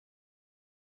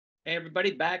Hey everybody,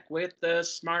 back with the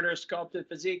Smarter Sculpted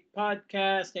Physique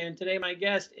podcast, and today my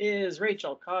guest is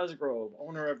Rachel Cosgrove,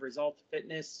 owner of Result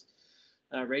Fitness.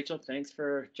 Rachel, thanks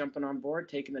for jumping on board,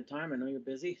 taking the time. I know you're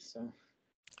busy, so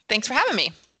Thanks for having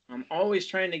me. I'm always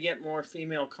trying to get more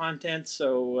female content.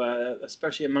 So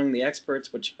especially among the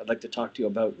experts, which I'd like to talk to you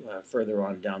about further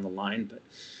on down the line. But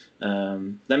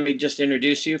let me just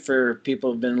introduce you for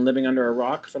people who've been living under a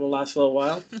rock for the last little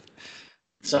while.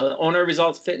 So, the owner of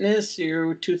Results Fitness,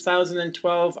 you're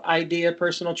 2012 IDEA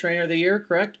Personal Trainer of the Year,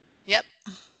 correct? Yep.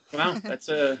 Wow, that's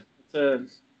a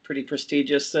pretty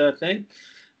prestigious thing. A Thank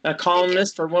you.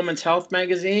 columnist for Women's Health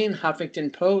magazine,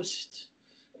 Huffington Post,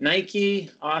 Nike,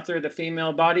 author of the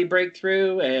Female Body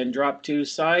Breakthrough, and Drop Two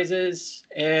Sizes.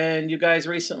 And you guys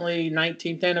recently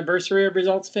 19th anniversary of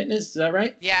Results Fitness, is that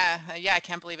right? Yeah. I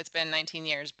can't believe it's been 19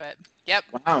 years, but yep.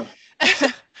 Wow.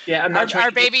 Yeah, I'm our not trying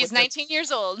our to give baby's 19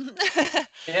 years old.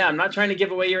 Yeah, I'm not trying to give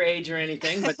away your age or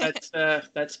anything, but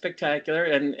that's spectacular.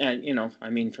 And I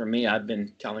mean, for me, I've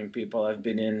been telling people I've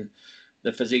been in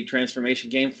the physique transformation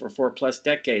game for 4+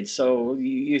 decades. So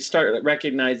you start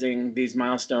recognizing these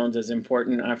milestones as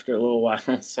important after a little while.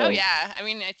 Oh So yeah. I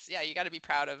mean, you got to be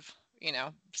proud of,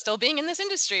 still being in this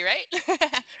industry, right?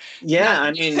 yeah, Not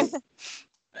I mean,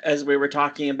 as we were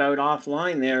talking about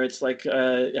offline there, it's like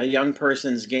a young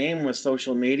person's game with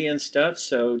social media and stuff.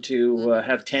 So to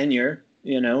have tenure,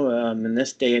 in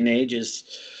this day and age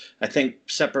is, I think,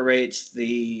 separates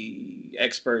the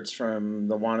experts from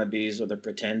the wannabes or the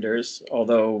pretenders.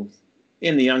 Although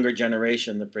in the younger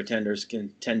generation, the pretenders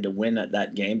can tend to win at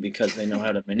that game because they know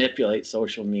how to manipulate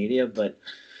social media. But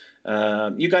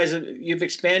you guys, you've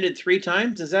expanded 3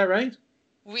 times, is that right?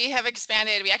 we have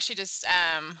expanded. We actually just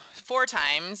 4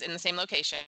 times in the same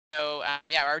location. So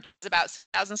yeah, our is about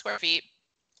 6,000 square feet.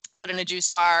 Put in a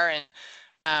juice bar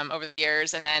and over the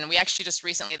years. And then we actually just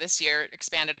recently this year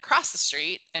expanded across the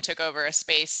street and took over a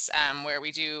space where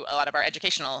we do a lot of our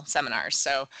educational seminars.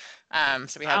 So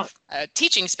we Wow. have a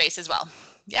teaching space as well.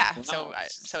 Yeah. Wow.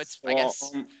 So it's, I Well,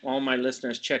 guess, all my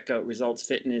listeners, check out Results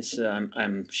Fitness.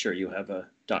 I'm sure you have a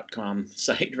 .com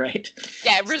site, right?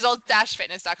 yeah,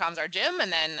 result-fitness.com is our gym. And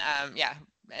then, yeah.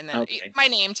 And then Okay. my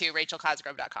name too,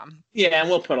 rachelcosgrove.com. Yeah, and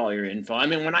we'll put all your info. I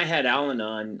mean, when I had Alan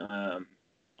on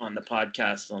the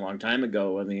podcast a long time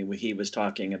ago, I mean, he was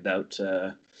talking about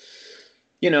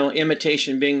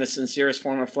imitation being the sincerest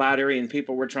form of flattery, and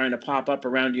people were trying to pop up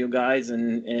around you guys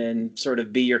and sort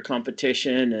of be your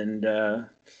competition. And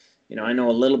I know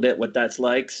a little bit what that's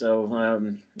like.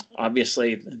 So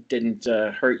obviously, it didn't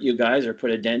hurt you guys or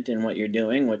put a dent in what you're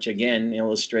doing, which again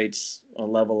illustrates a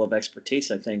level of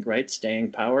expertise, I think, right?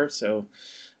 Staying power. So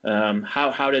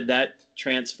how did that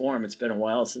transform? It's been a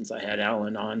while since I had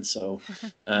Alan on, so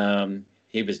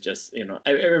he was just, it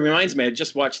reminds me, I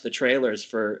just watched the trailers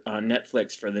for on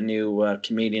Netflix for the new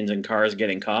Comedians in Cars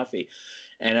Getting Coffee.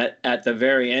 And at the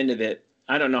very end of it,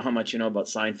 I don't know how much you know about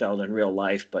Seinfeld in real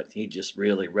life, but he just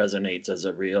really resonates as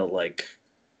a real, like,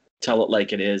 tell it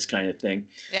like it is kind of thing.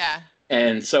 Yeah.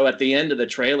 And so at the end of the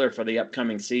trailer for the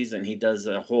upcoming season, he does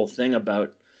a whole thing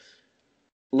about,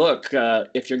 look,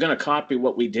 if you're going to copy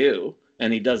what we do,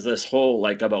 and he does this whole,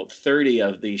 like, about 30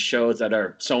 of these shows that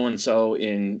are so and so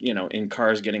in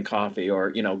cars getting coffee, or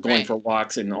going Right. for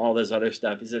walks and all this other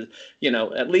stuff. He says,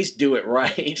 at least do it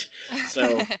right.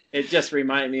 So it just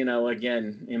reminded me,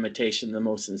 again, imitation, the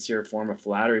most sincere form of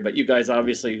flattery. But you guys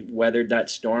obviously weathered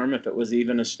that storm, if it was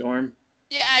even a storm.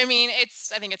 Yeah, I mean,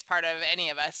 I think it's part of any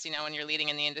of us, when you're leading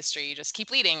in the industry, you just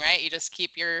keep leading, right? You just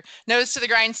keep your nose to the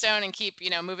grindstone and keep,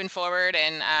 moving forward.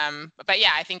 And, but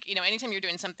yeah, I think, anytime you're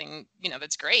doing something,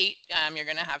 that's great, you're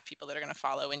going to have people that are going to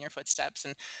follow in your footsteps.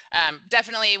 And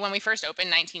definitely when we first opened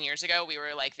 19 years ago, we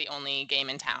were like the only game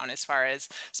in town as far as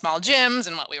small gyms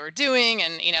and what we were doing,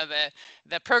 and,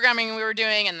 the programming we were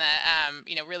doing, and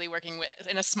the, really working with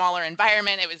in a smaller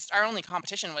environment. It was our only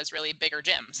competition was really bigger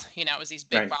gyms. It was these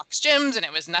big Right. box gyms, and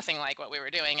it was nothing like what we were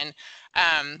doing.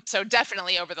 And so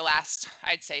definitely over the last,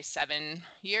 I'd say 7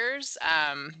 years,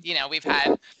 we've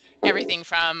had everything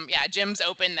from gyms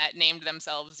open that named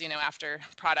themselves after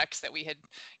products that we had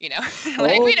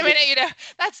like, wait a Oh, minute,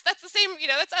 that's the same,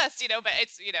 that's us, but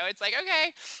it's like,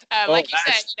 okay, oh, like you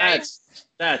said,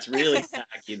 that's really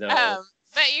tacky, though.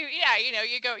 but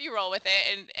you roll with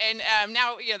it. And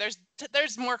now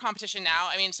there's more competition now.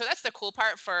 I mean, so that's the cool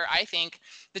part for, I think,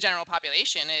 the general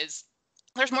population is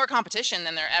there's more competition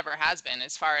than there ever has been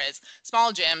as far as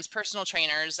small gyms, personal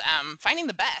trainers, finding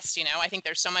the best. I think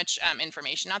there's so much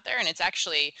information out there, and it's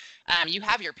actually you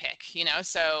have your pick.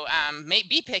 So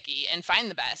be picky and find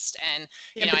the best. And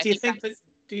Yeah, but I think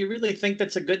do you really think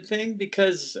that's a good thing?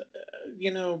 Because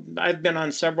I've been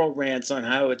on several rants on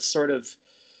how it's sort of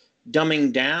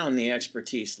dumbing down the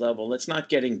expertise level. It's not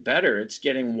getting better. It's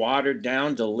getting watered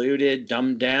down, diluted,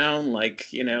 dumbed down. Like,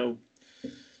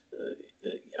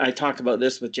 I talk about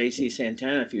this with JC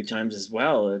Santana a few times as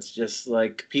well. It's just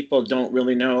like people don't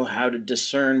really know how to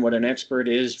discern what an expert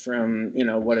is from,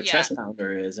 what a Yeah. chest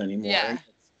pounder is Yeah. anymore.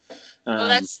 Well, Um,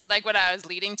 that's like what I was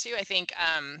leading to. I think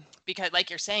because, like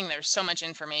you're saying, there's so much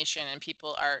information, and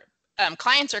people are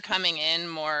clients are coming in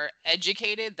more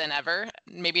educated than ever.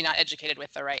 Maybe not educated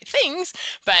with the right things,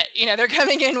 but they're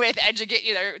coming in with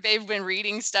educate. They've been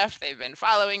reading stuff, they've been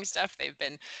following stuff, they've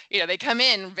been they come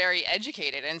in very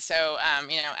educated, and so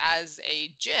as a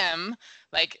gym.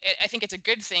 Like, I think it's a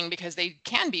good thing because they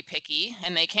can be picky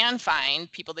and they can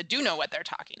find people that do know what they're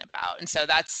talking about. And so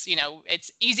that's,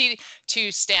 it's easy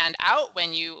to stand out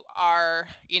when you are,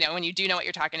 when you do know what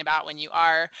you're talking about, when you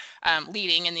are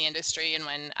leading in the industry, and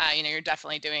when you're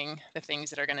definitely doing the things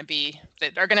that are going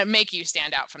to make you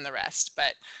stand out from the rest.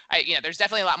 But there's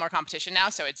definitely a lot more competition now,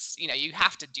 so it's you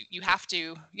have to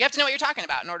know what you're talking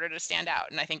about in order to stand out.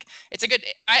 And I think it's a good.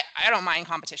 I don't mind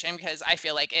competition because I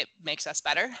feel like it makes us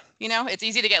better. It's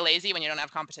easy to get lazy when you don't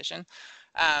have competition.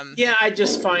 yeah, I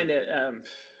just find it.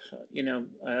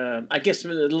 I guess a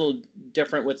little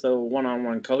different with the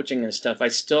one-on-one coaching and stuff. I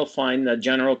still find the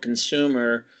general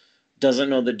consumer doesn't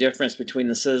know the difference between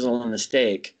the sizzle and the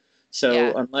steak. So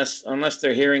Yeah. unless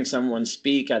they're hearing someone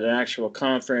speak at an actual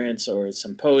conference or a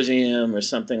symposium or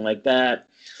something like that,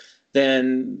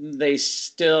 then they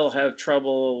still have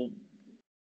trouble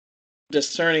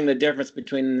discerning the difference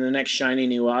between the next shiny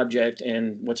new object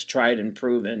and what's tried and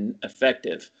proven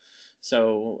effective.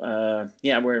 So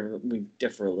yeah, we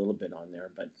differ a little bit on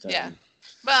there, but Yeah.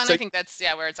 Well, and so I think that's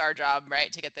where it's our job, right,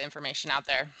 to get the information out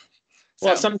there.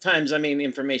 well, So sometimes, I mean,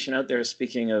 information out there.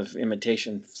 Speaking of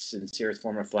imitation, sincerest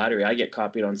form of flattery, I get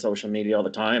copied on social media all the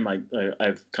time.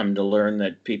 I've come to learn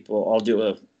that I'll do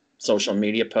a social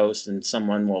media post and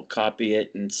someone will copy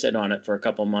it and sit on it for a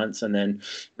couple months and then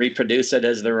reproduce it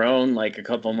as their own, like a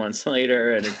couple months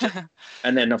later,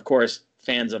 and then of course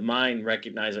fans of mine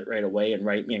recognize it right away and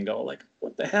write me and go like,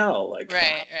 "What the hell? Like,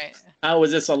 right. how is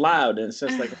this allowed?" And it's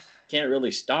just like can't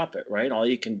really stop it, right? All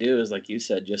you can do is, like you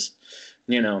said, just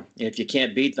if you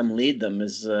can't beat them, lead them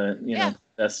is Yeah.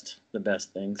 the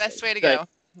best thing. So Best way to go.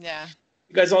 Yeah.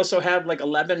 you guys also have like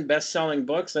 11 best-selling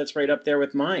books. That's right up there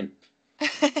with mine.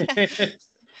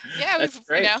 Yeah, That's we've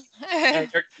great.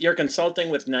 And you're consulting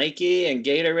with Nike and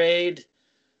Gatorade.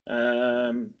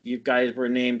 You guys were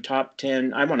named top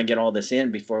 10. I want to get all this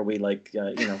in before we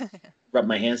rub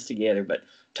my hands together, but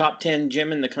top 10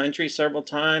 gym in the country several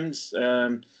times.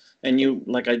 And you,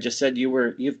 like I just said,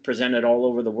 you've presented all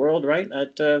over the world, right?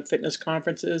 At fitness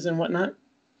conferences and whatnot.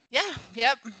 Yeah,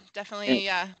 yep, And, definitely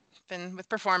been with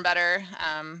Perform Better,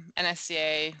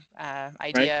 NSCA, right.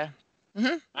 IDEA. Hmm.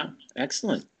 Wow.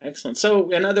 Excellent. Excellent.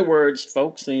 So in other words,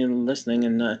 folks, listening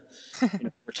and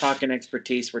we're talking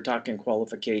expertise, we're talking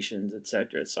qualifications,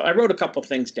 etc. So I wrote a couple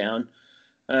things down.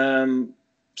 Um,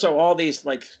 so all these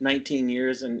like 19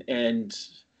 years and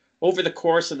over the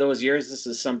course of those years, this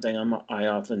is something I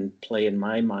often play in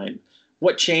my mind.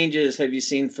 What changes have you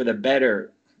seen for the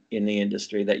better in the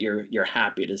industry that you're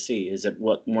happy to see? Is it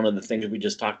one of the things we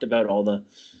just talked about, all the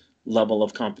level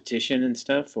of competition and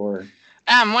stuff, or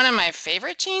One of my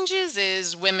favorite changes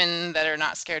is women that are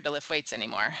not scared to lift weights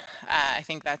anymore. I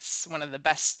think that's one of the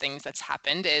best things that's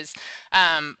happened is,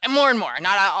 and more,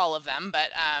 not all of them, but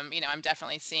I'm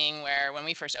definitely seeing where when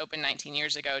we first opened 19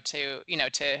 years ago to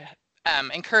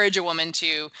encourage a woman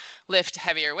to lift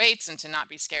heavier weights and to not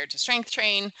be scared to strength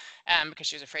train because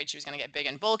she was afraid she was going to get big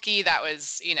and bulky. That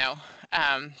was,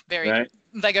 very right?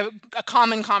 like a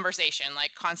common conversation,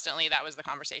 like constantly that was the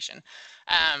conversation.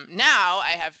 Now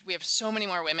we have so many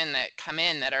more women that come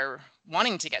in that are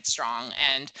wanting to get strong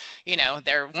and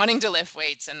they're wanting to lift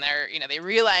weights and they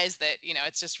realize that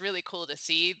it's just really cool to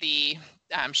see the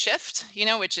shift,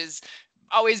 which is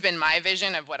always been my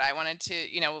vision of what I wanted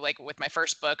to, like with my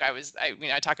first book,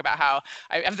 I talk about how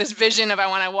I have this vision of I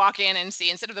want to walk in and see,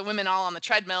 instead of the women all on the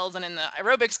treadmills and in the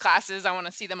aerobics classes, I want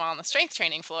to see them all on the strength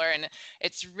training floor. And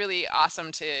it's really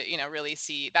awesome to, really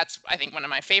see. That's, I think, one of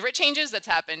my favorite changes that's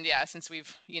happened, since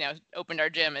we've, opened our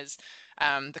gym is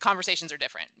the conversations are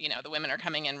different. The women are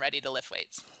coming in ready to lift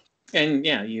weights. And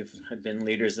yeah, you've been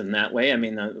leaders in that way. I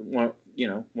mean,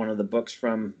 one of the books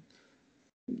from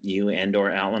you and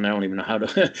or Alan, I don't even know how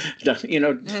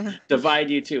to, divide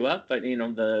you two up, but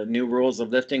the new rules of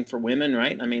lifting for women,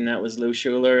 right? I mean, that was Lou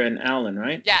Schuler and Alan,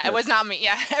 right? Yeah, it was not me.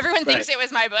 Yeah, everyone Right. thinks it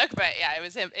was my book, but yeah, it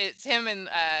was him. It's him and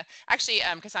actually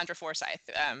Cassandra Forsyth.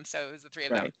 So it was the three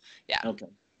of them. Right. Yeah, Okay.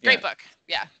 great Yeah. book.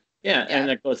 Yeah, Yeah, yeah.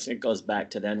 and it goes back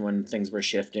to then when things were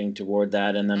shifting toward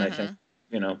that, and then I think Hmm.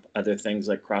 other things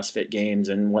like CrossFit games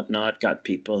and whatnot got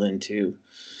people into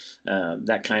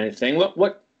that kind of thing.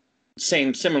 What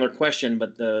similar question,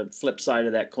 but the flip side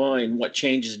of that coin, what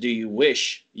changes do you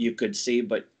wish you could see,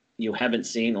 but you haven't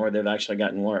seen, or they've actually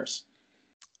gotten worse?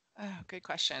 Oh, good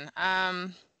question. I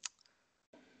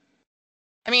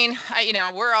mean,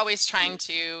 we're always trying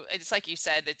to, it's like you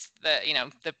said, it's the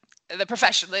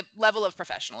level of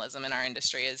professionalism in our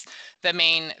industry is the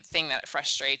main thing that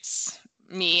frustrates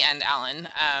me and Alan,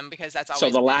 because that's So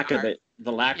always the been lack of it,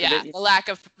 yeah, the lack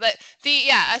of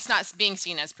us not being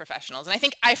seen as professionals. And I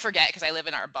think I forget because I live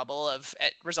in our bubble of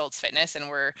at Results Fitness,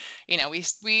 and we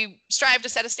strive to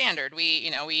set a standard.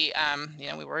 We're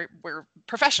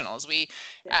professionals. We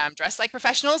dress like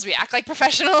professionals. We act like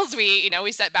professionals.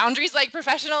 We set boundaries like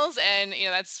professionals, and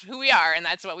that's who we are, and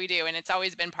that's what we do. And it's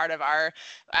always been part of our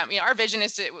our vision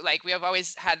is to, like, we have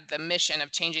always had the mission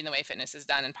of changing the way fitness is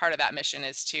done, and part of that mission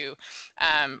is to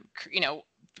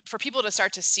for people to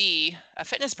start to see a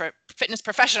fitness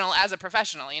professional as a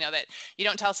professional, that you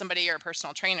don't tell somebody you're a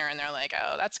personal trainer and they're like,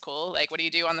 oh, that's cool. Like, what do you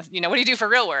do what do you do for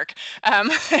real work?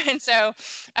 And so,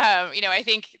 I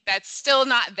think that's still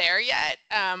not there yet.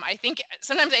 I think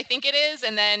sometimes I think it is.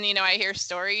 And then, I hear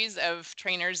stories of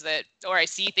trainers or I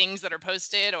see things that are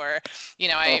posted, or,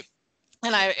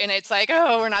 and it's like,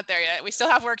 oh, we're not there yet. We still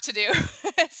have work to do.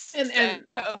 And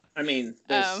I mean,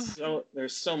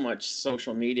 there's so much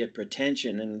social media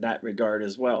pretension in that regard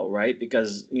as well, right?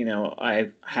 Because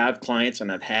I have clients,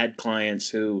 and I've had clients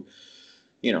who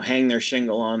hang their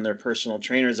shingle on their personal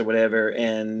trainers or whatever,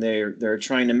 and they're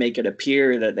trying to make it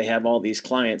appear that they have all these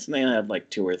clients, and they have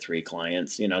like 2 or 3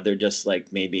 clients. They're just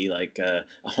like maybe like a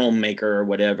homemaker or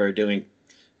whatever doing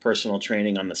personal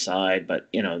training on the side, but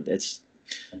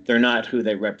they're not who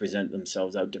they represent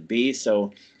themselves out to be.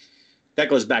 So that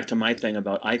goes back to my thing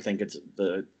about, I think it's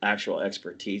the actual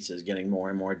expertise is getting more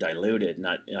and more diluted.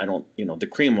 The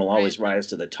cream will always rise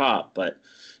to the top, but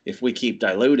if we keep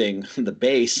diluting the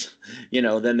base,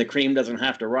 then the cream doesn't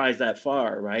have to rise that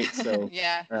far, right? So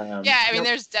yeah. I mean,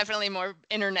 there's definitely more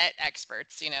internet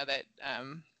experts, that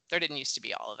there didn't used to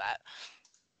be all of that.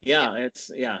 Yeah,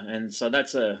 and so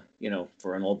that's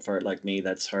for an old fart like me,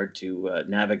 that's hard to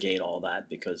navigate all that,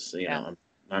 because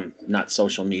I'm not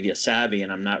social media savvy,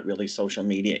 and I'm not really social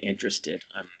media interested.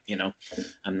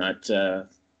 I'm not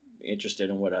interested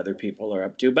in what other people are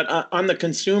up to. But on the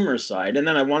consumer side, and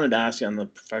then I wanted to ask you on the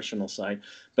professional side,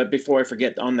 but before I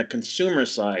forget, on the consumer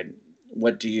side,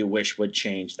 what do you wish would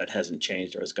change that hasn't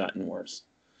changed or has gotten worse?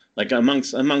 Like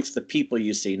amongst the people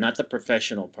you see, not the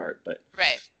professional part, but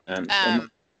right.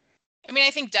 I mean,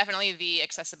 I think definitely the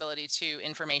accessibility to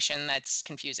information that's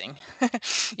confusing, and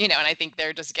I think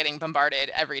they're just getting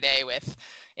bombarded every day with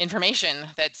information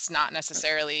that's not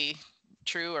necessarily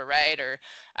true or right, or,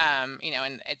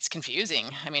 and it's confusing.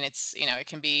 I mean, it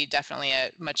can be definitely a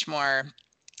much more,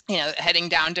 heading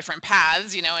down different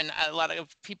paths, and a lot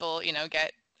of people,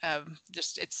 get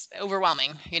it's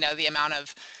overwhelming, the amount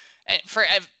of, for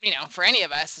any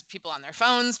of us, people on their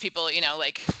phones, people,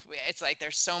 like, it's like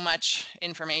there's so much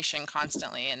information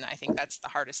constantly, and I think that's the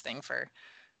hardest thing for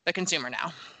the consumer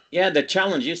now. Yeah, the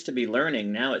challenge used to be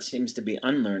learning. Now it seems to be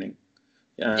unlearning.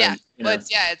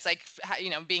 It's like,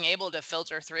 being able to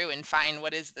filter through and find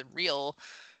what is the real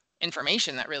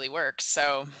information that really works.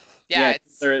 So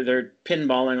they're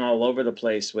pinballing all over the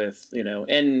place with,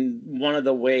 and one of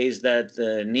the ways that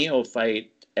the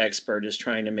neophyte expert is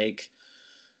trying to make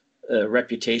a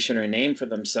reputation or a name for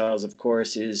themselves, of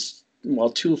course, is,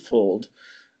 well, twofold.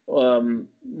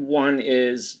 One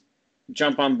is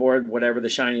jump on board whatever the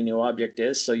shiny new object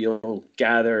is, so you'll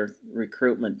gather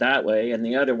recruitment that way. And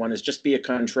the other one is just be a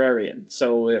contrarian.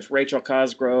 So if Rachel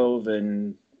Cosgrove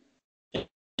and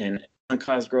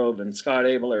Cosgrove and Scott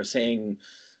Abel are saying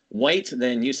white,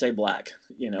 then you say black,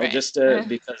 right. just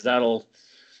because that'll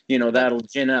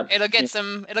gin up. It'll get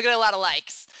a lot of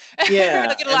likes. Yeah.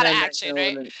 It'll get a lot of action,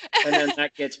 right? And then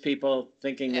that gets people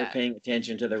thinking they're paying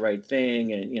attention to the right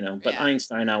thing. And, but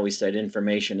Einstein always said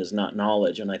information is not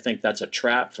knowledge. And I think that's a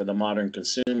trap for the modern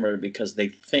consumer, because they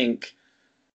think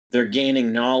they're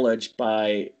gaining knowledge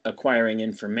by acquiring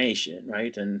information,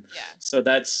 right? And so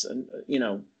that's,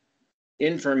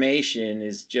 information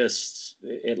is just,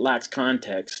 it lacks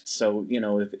context. So,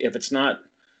 if it's not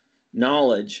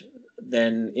knowledge,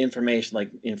 then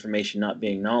information not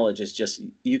being knowledge is just,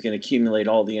 you can accumulate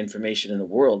all the information in the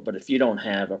world, but if you don't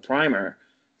have a primer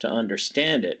to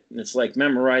understand it, it's like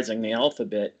memorizing the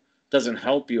alphabet doesn't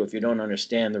help you if you don't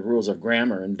understand the rules of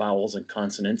grammar and vowels and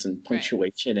consonants and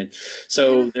punctuation. And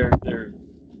so they're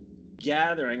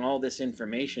gathering all this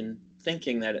information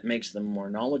thinking that it makes them more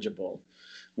knowledgeable,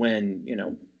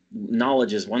 when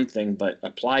knowledge is one thing, but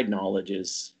applied knowledge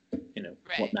is, what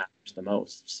Right. matters the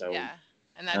most. So, Yeah.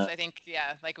 And that's, I think,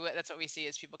 yeah, like that's what we see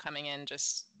is people coming in,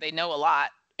 just they know a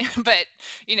lot, but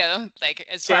like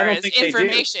as see, I far don't as think they do.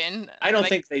 information, I don't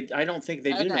like, think they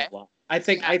do know okay, a lot. I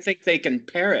yeah, think they can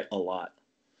parrot a lot.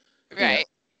 You know, right,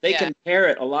 they yeah, can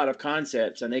parrot a lot of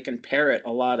concepts, and they can parrot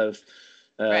a lot of,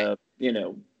 right. uh, you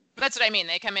know, That's what I mean.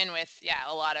 They come in with, yeah,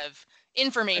 a lot of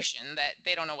information that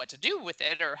they don't know what to do with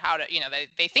it or how to,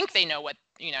 they think they know what,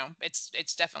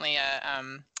 it's definitely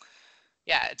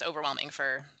yeah, it's overwhelming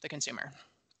for the consumer.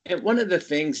 and one of the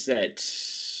things that,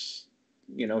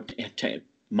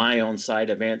 my own side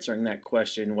of answering that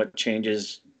question, what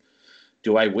changes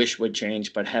do I wish would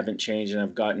change but haven't changed and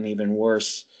have gotten even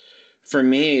worse? For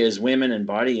me, is women and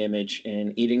body image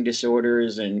and eating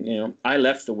disorders. And, I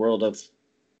left the world of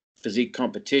physique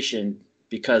competition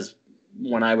because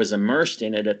when I was immersed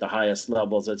in it at the highest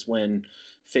levels, that's when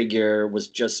figure was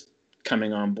just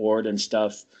coming on board and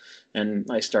stuff. And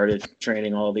I started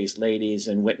training all these ladies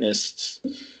and witnessed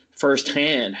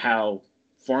firsthand how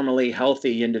formerly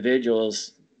healthy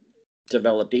individuals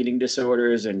developed eating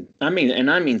disorders, and I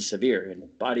mean severe,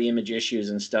 and body image issues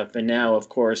and stuff. And now, of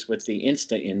course, with the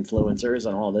Insta influencers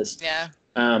and all this, Yeah.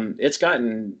 it's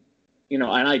gotten, and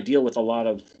I deal with a lot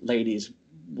of ladies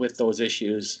with those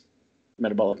issues: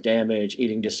 metabolic damage,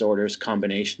 eating disorders,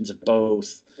 combinations of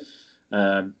both.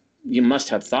 You must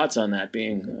have thoughts on that,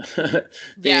 being Yeah.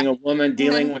 being a woman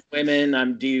dealing with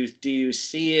women. Do you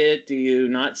see it? Do you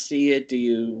not see it? Do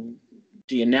you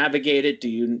navigate it? Do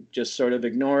you just sort of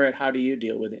ignore it? How do you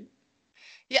deal with it?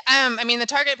 Yeah, I mean, the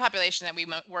target population that we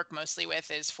work mostly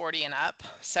with is 40 and up,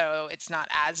 so it's not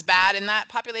as bad in that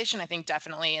population. I think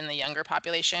definitely in the younger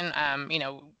population,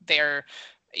 they're,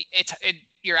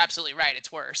 you're absolutely right.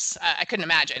 It's worse. I couldn't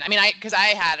imagine. I mean, because I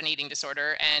had an eating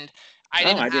disorder and I Oh,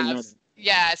 didn't I didn't have. know that.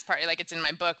 Yeah, it's part like it's in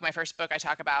my book, my first book. I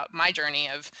talk about my journey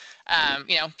of,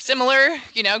 similar,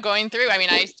 going through. I mean,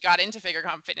 I got into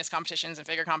fitness competitions and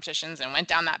figure competitions and went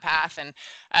down that path, and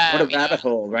What a rabbit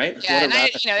hole, right? yeah, What a and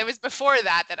rabbit it hole. was before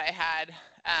that I had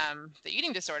the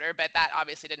eating disorder, but that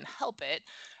obviously didn't help it.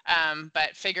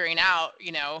 But figuring out,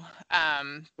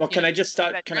 Well, that can I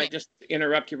journey. just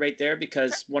interrupt you right there? Sure.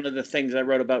 Because one of the things I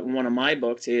wrote about in one of my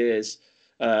books is,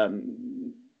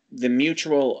 the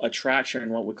mutual attraction,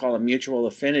 what we call a mutual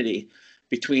affinity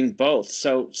between both.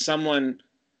 So someone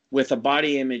with a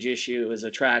body image issue is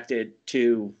attracted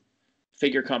to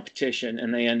figure competition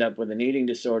and they end up with an eating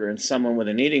disorder, and someone with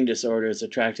an eating disorder is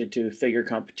attracted to figure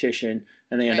competition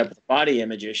and they end Right. up with a body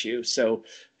image issue. So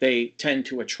they tend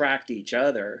to attract each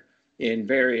other in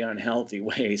very unhealthy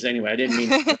ways. Anyway, I didn't mean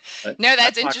to, but No, I've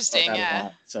that's talked about interesting. that a Yeah.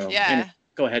 lot. So anyway, Yeah.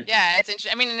 go ahead. Yeah, it's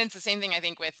interesting. I mean, and it's the same thing I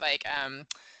think with like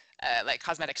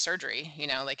cosmetic surgery,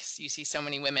 like you see so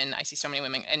many women, I see so many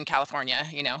women in California,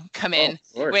 come Oh, in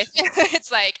of with, course.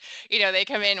 it's like, they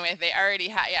come in with, they already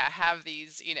have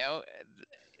these,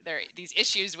 these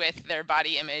issues with their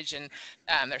body image and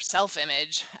their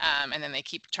self-image, and then they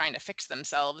keep trying to fix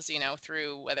themselves,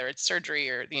 through whether it's surgery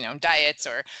or diets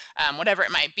or whatever it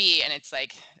might be, and it's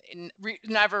like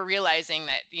never realizing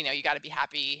that you got to be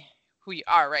happy who you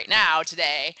are right now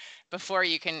today before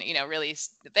you can really,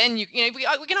 then we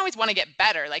can always want to get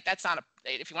better, like that's not a,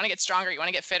 if you want to get stronger, you want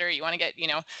to get fitter, you want to get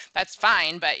that's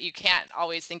fine, but you can't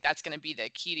always think that's going to be the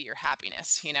key to your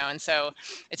happiness, and so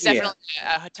it's Yeah. definitely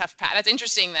a tough path. That's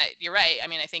interesting that you're right. I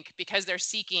mean, I think because they're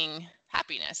seeking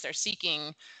happiness, they're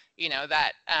seeking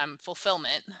that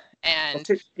fulfillment. Well, And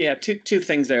two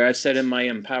things there. I said in my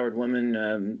Empowered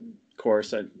Women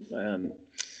course,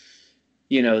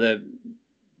 you know,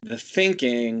 the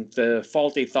thinking, the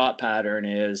faulty thought pattern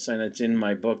is, and it's in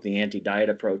my book, The Anti-Diet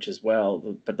Approach as well,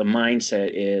 but the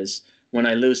mindset is, when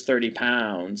I lose 30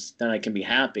 pounds, then I can be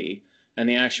happy. And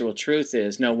the actual truth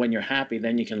is, no, when you're happy,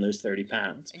 then you can lose 30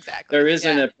 pounds. exactly, There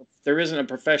isn't yeah, a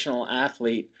professional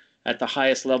athlete at the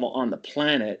highest level on the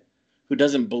planet who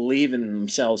doesn't believe in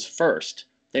themselves first.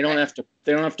 right, They don't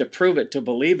have to prove it to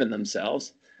believe in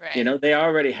themselves. right, They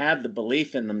already have the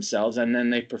belief in themselves, and then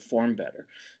they perform better.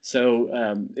 So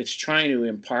it's trying to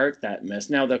impart that mess.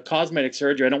 Now, the cosmetic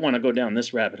surgery, I don't want to go down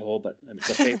this rabbit hole, but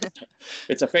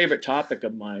it's a favorite topic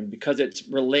of mine because it's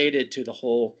related to the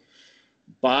whole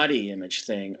body image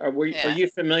thing. Are yeah, you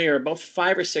familiar? About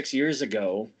 5 or 6 years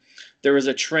ago, there was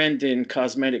a trend in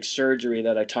cosmetic surgery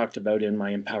that I talked about in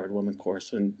my Empowered Women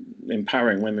course, and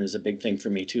empowering women is a big thing for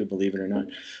me too, believe it or not.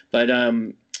 But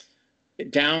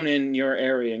down in your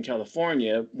area in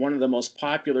California, one of the most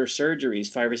popular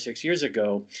surgeries 5 or 6 years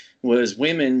ago was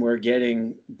women were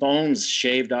getting bones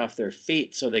shaved off their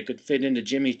feet so they could fit into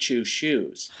Jimmy Choo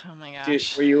shoes. oh my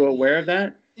gosh, Were you aware of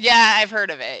that? yeah, I've heard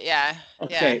of it, yeah, yeah,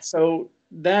 Okay, so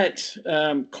that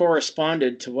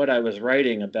corresponded to what I was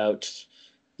writing about,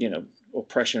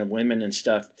 oppression of women and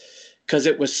stuff, because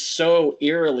it was so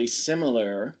eerily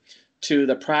similar to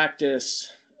the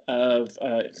practice of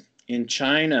in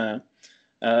China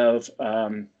of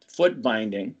foot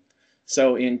binding.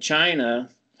 So in China,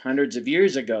 hundreds of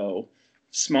years ago,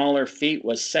 smaller feet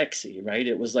was sexy, right?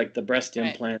 It was like the breast Right.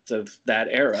 implants of that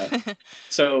era.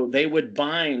 So they would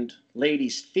bind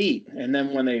ladies' feet, and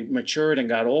then when they matured and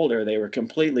got older, they were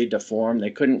completely deformed.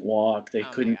 They couldn't walk. They Oh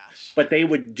my couldn't. gosh. But they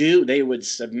would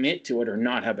submit to it or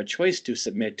not have a choice to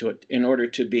submit to it in order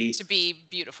to be To be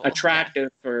beautiful. Yeah.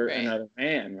 attractive for Right. another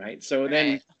man, right? So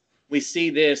then Right. we see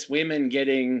this women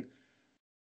getting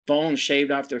bones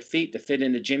shaved off their feet to fit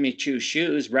into Jimmy Choo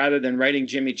shoes rather than writing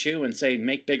Jimmy Choo and say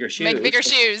make bigger Make shoes. bigger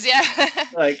shoes. Yeah.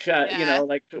 Like Yeah.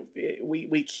 like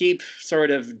we keep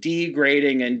sort of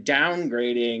degrading and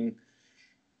downgrading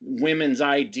women's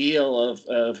ideal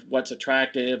of what's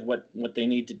attractive, what they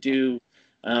need to do,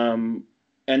 and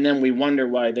then we wonder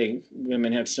why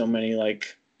women have so many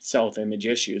like self-image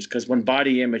issues. Because when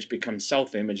body image becomes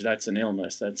self-image, that's an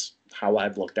illness. That's how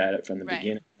I've looked at it from the Right.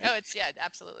 beginning. Oh, Right? it's yeah,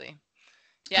 absolutely.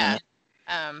 Yeah.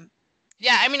 Um,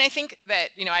 yeah, I mean, I think that,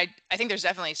 I think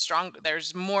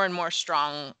there's more and more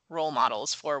strong role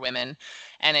models for women.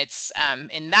 And it's,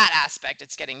 in that aspect,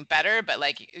 it's getting better. But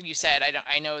like you said,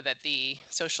 I know that the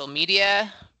social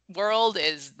media world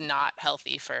is not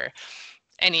healthy for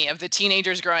any of the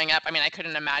teenagers growing up. I mean, I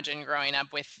couldn't imagine growing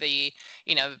up with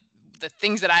you know, the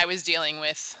things that I was dealing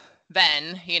with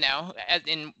then,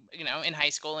 in high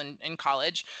school and in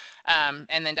college.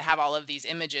 And then to have all of these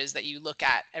images that you look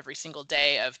at every single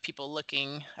day of people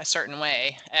looking a certain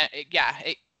way.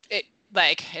 It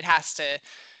like it has to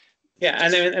Yeah,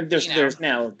 and just, then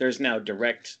and there's now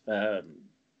direct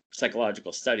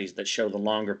psychological studies that show the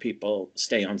longer people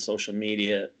stay on social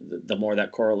media, the more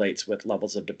that correlates with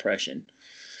levels of depression.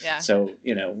 yeah, So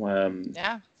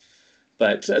yeah.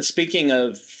 but speaking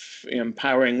of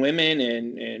empowering women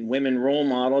and women role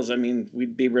models, I mean,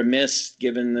 we'd be remiss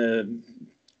given the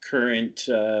current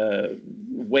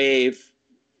wave.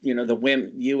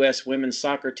 The U.S. women's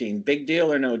soccer team. Big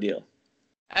deal or no deal?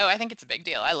 Oh, I think it's a big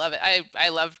deal. I love it. I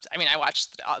mean, I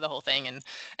watched the whole thing, and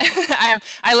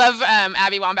I love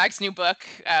Abby Wambach's new book,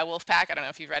 Wolfpack. I don't know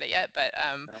if you've read it yet, but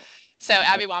No. so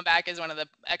Abby Wambach is one of the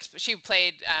she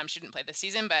played, she didn't play this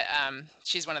season, but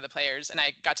she's one of the players, and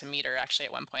I got to meet her actually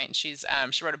at one point. And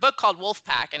she wrote a book called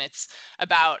Wolfpack, and it's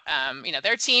about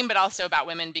their team, but also about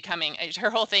women becoming. Her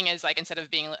whole thing is like, instead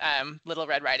of being Little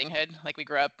Red Riding Hood, like we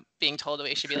grew up being told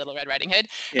we should be Little Red Riding Hood,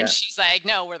 and Yeah, she's like,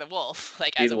 no, we're the wolf.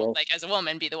 Like be the wolf. as a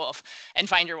woman, be the wolf and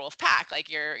find your wolf pack. Like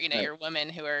Right. your women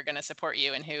who are going to support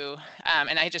you, and who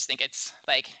and I just think it's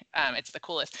like it's the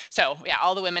coolest. So yeah,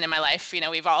 all the women in my life,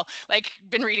 we've all like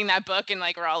been reading that book, and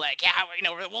like we're all like, yeah,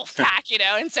 we're the wolf pack,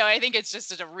 and so I think it's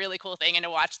just a really cool thing. And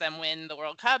to watch them win the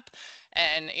World Cup,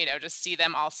 and just see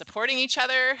them all supporting each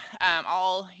other,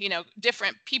 all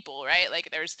different people, right? Like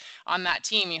there's, on that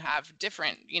team, you have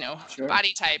different Sure.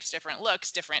 body types, different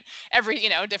looks, different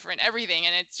different everything.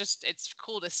 And it's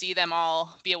cool to see them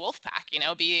all be a wolf pack,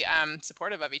 be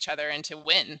supportive of each other, and to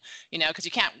win, because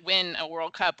you can't win a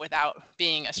World Cup without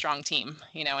being a strong team,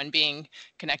 and being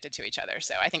connected to each other.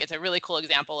 So I think it's a really cool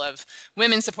example of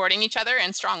women supporting each other,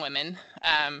 and strong women,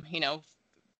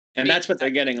 And being that's what they're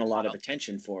that getting a lot of model.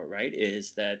 attention for, right?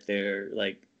 Is that they're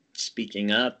like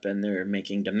speaking up and they're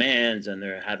making demands and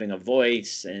they're having a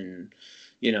voice, and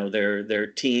their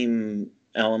team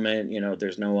element,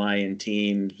 there's no I in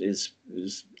team, is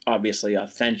obviously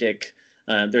authentic.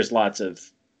 There's lots of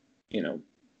you know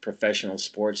professional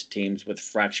sports teams with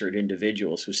fractured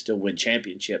individuals who still win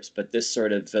championships, but this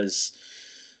sort of has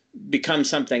become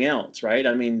something else, right?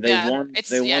 I mean, they Yeah, won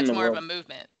they won it's the more of a world.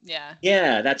 movement. Yeah,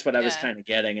 Yeah, that's what I was yeah, kind of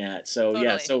getting at. So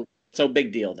yeah, totally. so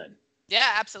big deal then.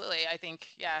 Yeah, absolutely. I think,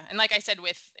 yeah. And like I said,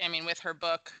 with her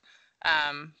book,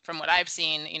 from what I've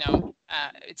seen,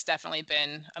 it's definitely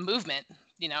been a movement,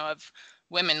 of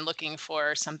women looking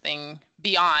for something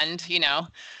beyond,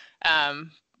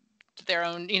 um, their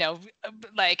own,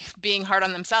 like being hard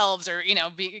on themselves, or,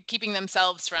 keeping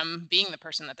themselves from being the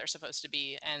person that they're supposed to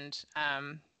be, and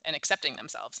accepting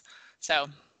themselves. So,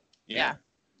 Yeah,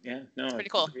 yeah, yeah, no, it's I pretty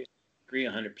cool. agree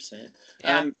 100%.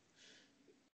 Yeah.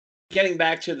 Getting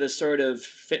back to the sort of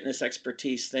fitness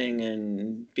expertise thing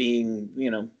and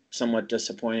being, somewhat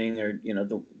disappointing, or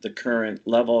the current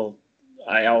level,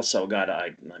 I also gotta,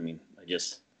 I mean,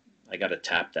 I gotta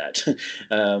tap that.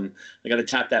 I gotta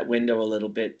tap that window a little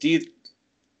bit. Do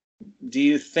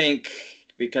you think,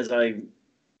 because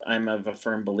I'm of a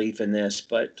firm belief in this,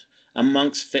 but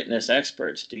amongst fitness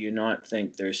experts, do you not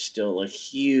think there's still a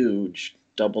huge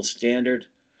double standard.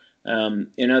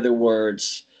 In other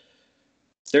words,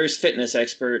 there's fitness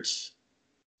experts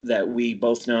that we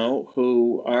both know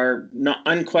who are not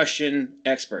unquestioned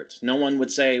experts. No one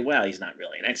would say, well, he's not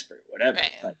really an expert, whatever.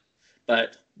 Right.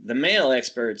 But the male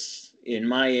experts in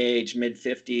my age, mid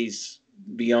 50s,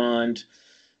 beyond,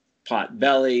 pot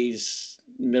bellies,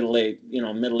 middle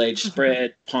age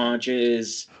spread,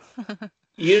 paunches.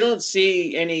 You don't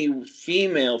see any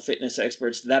female fitness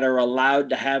experts that are allowed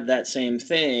to have that same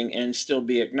thing and still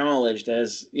be acknowledged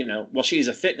as, well, she's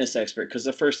a fitness expert, because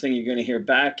the first thing you're going to hear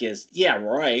back is, yeah,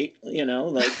 right.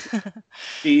 Like,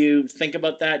 do you think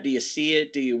about that? Do you see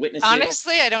it? Do you witness it?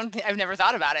 Honestly, I've never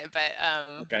thought about it, but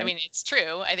Okay. I mean, it's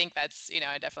true. I think that's,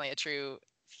 definitely a true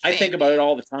I think about it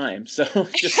all the time. So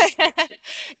just, I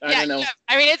don't know. Yeah.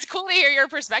 I mean, it's cool to hear your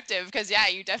perspective, because yeah,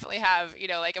 you definitely have,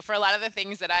 like for a lot of the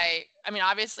things that I mean,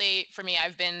 obviously for me,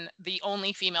 I've been the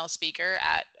only female speaker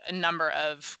at a number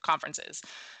of conferences.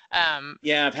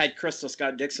 Yeah, I've had Crystal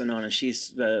Scott Dixon on, and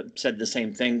she's said the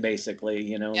same thing, basically,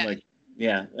 yeah. like,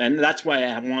 yeah. And that's why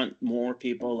I want more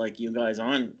people like you guys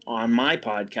on my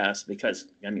podcast, because,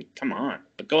 I mean, come on,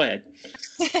 but go ahead.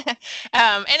 And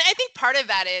I think part of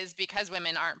that is because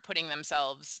women aren't putting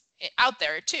themselves out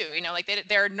there too, like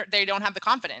they don't have the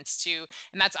confidence to,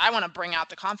 and I want to bring out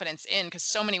the confidence in, because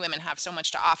so many women have so much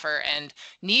to offer and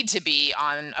need to be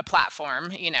on a platform,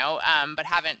 but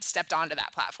haven't stepped onto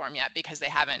that platform yet because they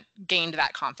haven't gained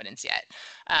that confidence yet.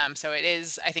 So it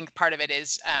is, I think part of it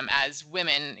is, as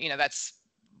women, that's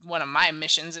one of my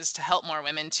missions, is to help more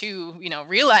women to,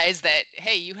 realize that,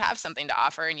 hey, you have something to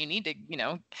offer and you need to,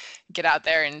 get out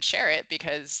there and share it,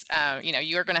 because,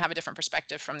 you're going to have a different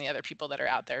perspective from the other people that are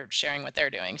out there sharing what they're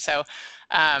doing. So,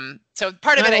 so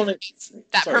part of it, I think, is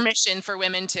that permission for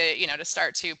women to, to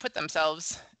start to put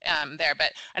themselves there.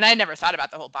 And I never thought about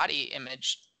the whole body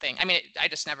image thing. I mean, I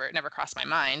just never crossed my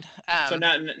mind. So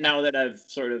now that I've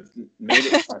sort of made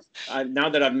it, now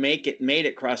that I've made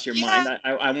it cross your mind,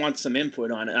 I want some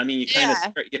input on it. I mean,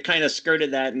 you kind of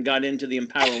skirted that and got into the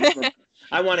empowerment.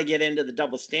 I want to get into the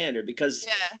double standard, because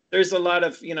there's a lot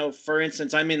of, for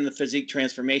instance, I'm in the physique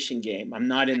transformation game. I'm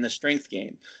not in the strength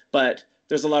game, but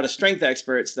there's a lot of strength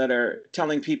experts that are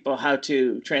telling people how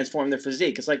to transform their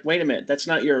physique. It's like, wait a minute, that's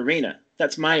not your arena.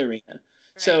 That's my arena. Right.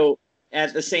 So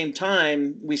at the same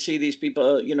time, we see these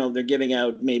people, they're giving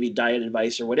out maybe diet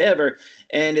advice or whatever,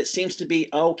 and it seems to be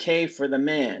okay for the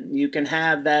man. You can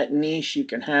have that niche, you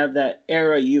can have that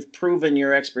era, you've proven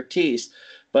your expertise.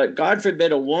 But God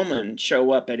forbid a woman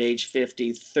show up at age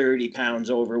 50, 30 pounds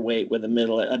overweight with a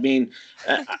middle. I mean,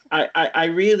 I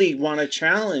really want to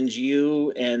challenge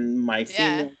you and my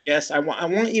female guests. I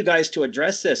want you guys to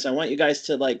address this. I want you guys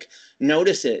to, like,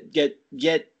 notice it, get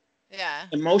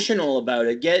emotional about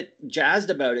it, get jazzed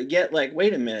about it, get like,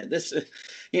 wait a minute, this,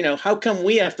 how come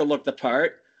we have to look the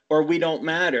part, or we don't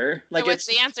matter? Like, so what's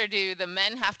the answer? Do the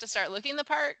men have to start looking the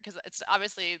part? Because it's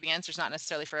obviously the answer is not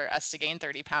necessarily for us to gain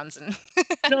 30 pounds. And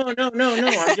no.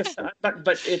 I'm just,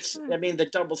 but it's, I mean, the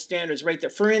double standards right there.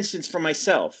 For instance, for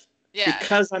myself,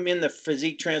 because I'm in the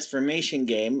physique transformation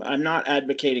game, I'm not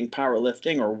advocating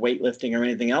powerlifting or weightlifting or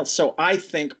anything else. So I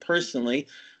think personally,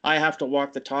 I have to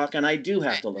walk the talk, and I do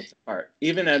have to look the part,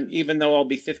 even though I'll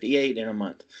be 58 in a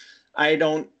month. I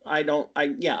don't want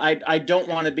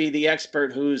to be the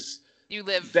expert whose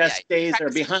best days are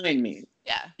behind me.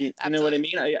 Yeah, you know what I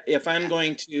mean? If I'm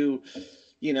going to,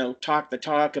 talk the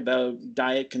talk about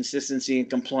diet consistency and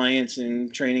compliance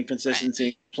and training consistency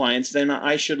and compliance, then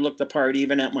I should look the part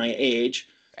even at my age,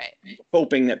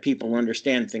 hoping that people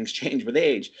understand things change with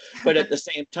age. But at the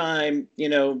same time,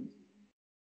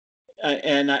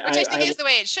 and which I think is the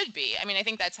way it should be. I mean, I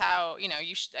think that's how,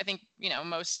 I think,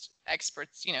 most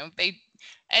experts, they,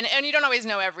 and you don't always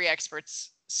know every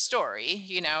expert's story,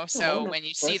 so when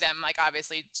you see them, like,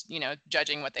 obviously,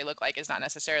 judging what they look like is not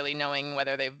necessarily knowing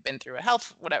whether they've been through a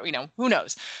health, whatever, who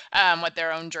knows, what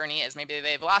their own journey is. Maybe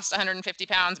they've lost 150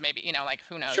 pounds, maybe, like,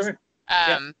 who knows? Sure.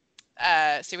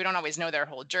 So we don't always know their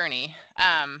whole journey.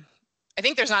 I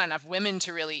think there's not enough women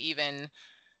to really even,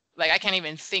 like, I can't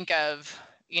even think of,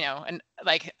 and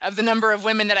like, of the number of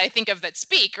women that I think of that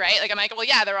speak, right? Like, I'm like, well,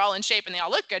 yeah, they're all in shape and they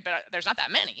all look good, but there's not that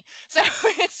many. So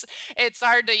it's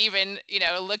hard to even,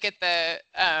 look at the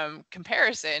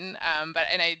comparison.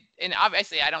 And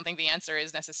obviously I don't think the answer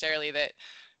is necessarily that,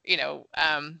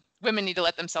 women need to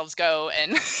let themselves go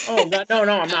and no,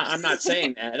 I'm not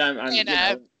saying that.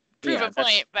 I'm prove a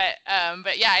point, but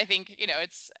yeah, I think,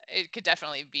 it could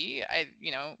definitely be,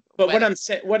 but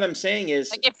what I'm saying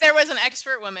is, like, if there was an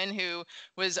expert woman who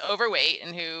was overweight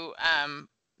and who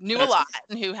knew a lot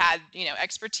and who had,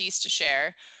 expertise to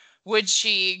share, would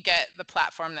she get the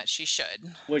platform that she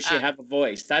should? Would she have a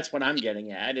voice? That's what I'm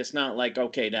getting at. It's not like,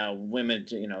 okay, now women,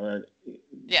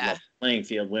 Yeah. level playing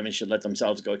field, women should let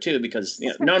themselves go too, because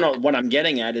no, what I'm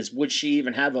getting at is, would she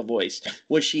even have a voice?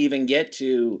 Would she even get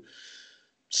to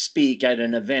speak at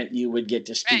an event you would get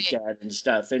to speak Right. at and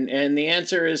stuff? And the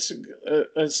answer is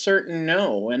a certain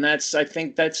no. And I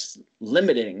think that's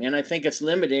limiting. And I think it's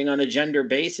limiting on a gender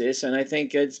basis. And I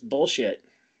think it's bullshit.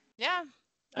 Yeah.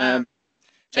 Um,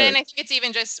 And sorry. I think it's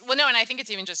even just, well, no, and I think it's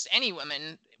even just any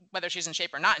woman, whether she's in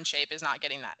shape or not in shape, is not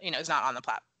getting that, is not on the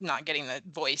not getting the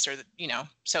voice or the,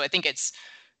 so I think it's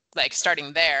like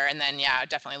starting there, and then, yeah,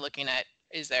 definitely looking at,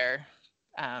 is there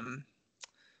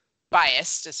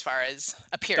biased as far as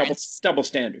appearance? Double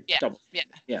standard. Yeah. Double.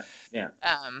 Yeah. Yeah.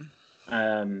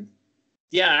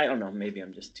 Yeah, I don't know. Maybe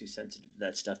I'm just too sensitive to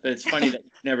that stuff. But it's funny that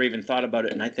you've never even thought about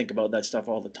it, and I think about that stuff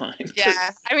all the time.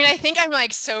 Yeah. I mean, I think I'm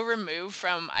like so removed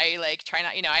from, I like try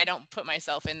not, I don't put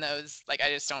myself in those, like, I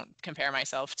just don't compare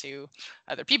myself to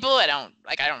other people. I don't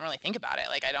really think about it.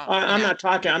 Like, I don't, I'm not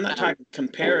talking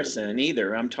comparison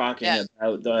either. I'm talking yeah.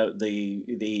 about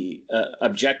the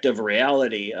objective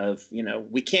reality of,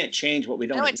 we can't change what we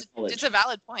don't No, acknowledge. it's a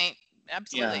valid point.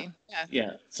 Absolutely.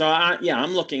 Yeah. So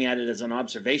I'm looking at it as an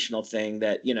observational thing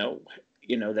that,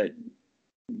 that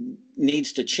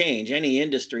needs to change. Any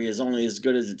industry is only as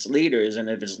good as its leaders, and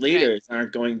if its leaders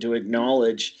aren't going to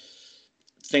acknowledge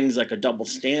things like a double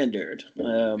standard,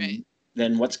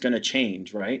 then what's going to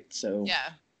change, right? So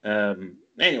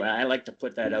anyway, I like to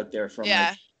put that out there from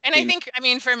and I think,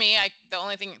 for me, the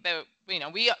only thing that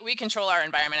we control our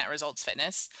environment at Results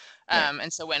Fitness.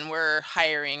 And so when we're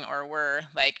hiring, or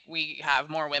we have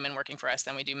more women working for us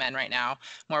than we do men right now,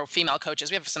 more female coaches.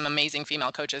 We have some amazing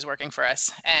female coaches working for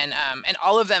us, and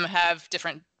all of them have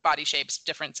different body shapes,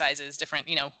 different sizes, different,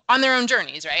 on their own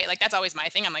journeys, right? Like, that's always my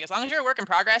thing. I'm like, as long as you're a work in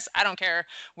progress, I don't care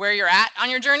where you're at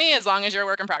on your journey, as long as you're a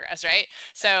work in progress, right?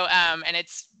 So, and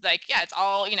it's like, yeah, it's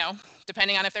all,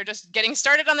 depending on if they're just getting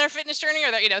started on their fitness journey, or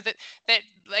that, that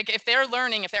like, if they're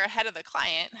learning, if they're ahead of the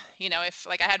client, if,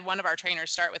 like, I had one of our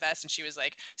trainers start with us, and she was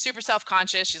like super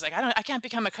self-conscious. She's like, I can't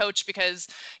become a coach because,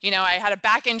 I had a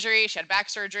back injury, she had back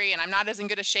surgery, and I'm not as in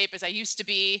good a shape as I used to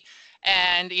be.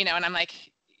 And, and I'm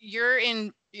like, you're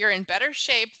in better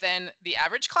shape than the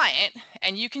average client,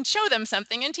 and you can show them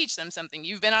something and teach them something.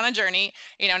 You've been on a journey,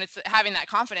 and it's having that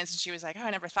confidence. And she was like, oh,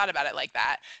 I never thought about it like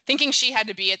that, thinking she had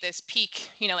to be at this peak,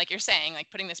 like you're saying, like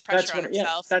putting this pressure on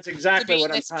herself. That's exactly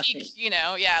what I'm talking. Peak,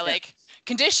 like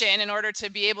condition in order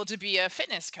to be able to be a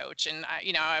fitness coach. And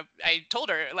I told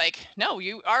her, like, no,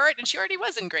 you are right. And she already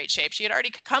was in great shape. She had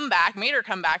already made her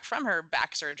come back from her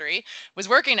back surgery, was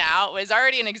working out, was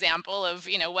already an example of,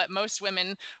 what most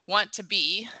women want to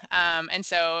be. And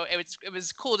so it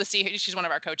was cool to see. She's one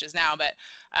of our coaches now, but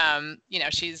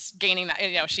she's gaining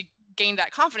that, she gained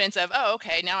that confidence of, oh,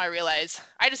 okay, now I realize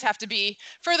I just have to be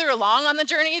further along on the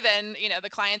journey than, the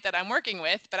client that I'm working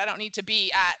with, but I don't need to be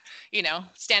at,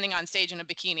 standing on stage in a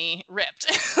bikini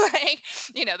ripped. Like,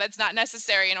 that's not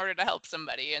necessary in order to help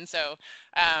somebody. And so,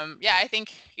 I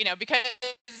think, because,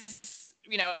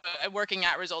 working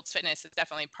at Results Fitness is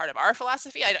definitely part of our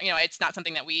philosophy. It's not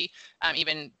something that we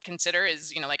even consider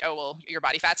is, like, oh, well, your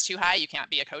body fat's too high, you can't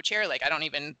be a coach here. Like, I don't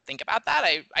even think about that.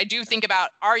 I do think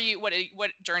about,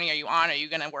 what journey are you on? Are you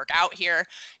going to work out here?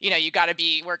 You got to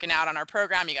be working out on our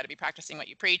program. You got to be practicing what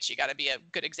you preach. You got to be a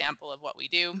good example of what we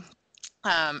do.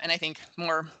 And I think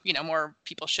more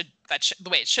people should, the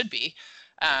way it should be.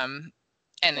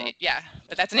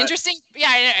 But that's an interesting,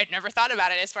 I never thought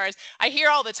about it, as far as I hear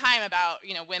all the time about,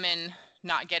 women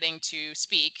not getting to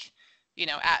speak,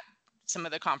 at some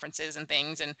of the conferences and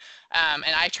things. And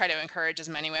I try to encourage as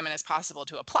many women as possible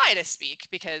to apply to speak,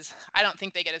 because I don't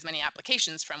think they get as many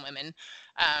applications from women.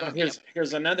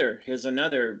 Here's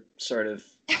another sort of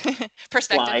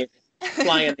perspective.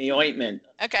 Fly in the ointment.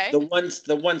 Okay.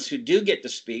 The ones who do get to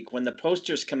speak, when the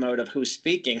posters come out of who's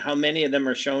speaking, how many of them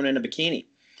are shown in a bikini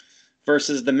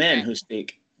versus the men who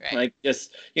speak? Right. Like,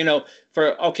 just,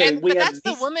 but that's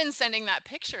the woman sending that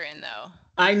picture in, though.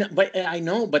 I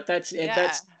know, but that's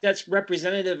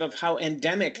representative of how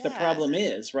endemic the problem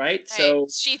is, right? So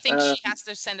she thinks she has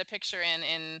to send a picture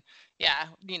in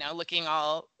looking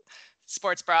all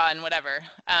sports bra and whatever,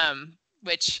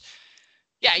 which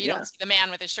you don't see the man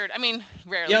with his shirt. I mean,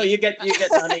 rarely. You get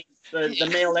honey, the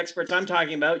male experts I'm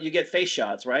talking about, you get face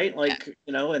shots, right? Like,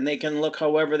 and they can look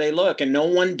however they look, and no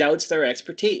one doubts their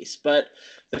expertise. But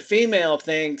the female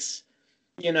thinks,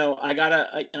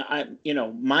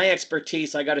 my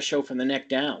expertise, I gotta show from the neck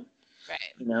down. Right.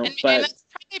 And that's probably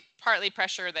partly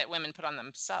pressure that women put on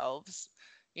themselves,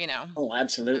 Oh,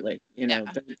 absolutely.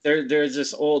 There's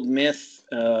this old myth,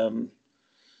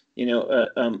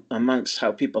 amongst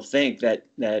how people think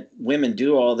that women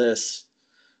do all this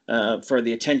for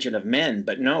the attention of men,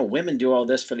 but no, women do all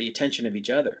this for the attention of each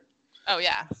other. Oh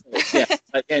yeah. Yeah,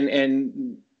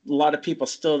 and a lot of people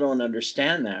still don't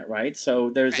understand that, right? So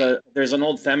Right. there's an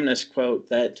old feminist quote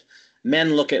that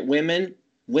men look at women,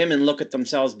 women look at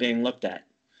themselves being looked at.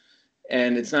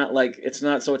 And Right. it's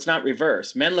not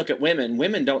reverse. Men look at women,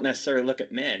 women don't necessarily look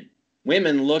at men.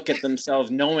 Women look at themselves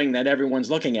knowing that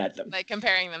everyone's looking at them. Like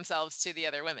comparing themselves to the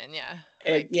other women. Yeah.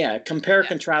 And Like, yeah, compare, yeah.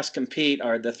 contrast, compete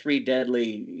are the three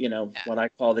deadly, Yeah. what I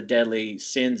call the deadly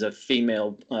sins of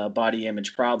female body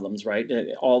image problems, right?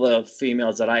 All the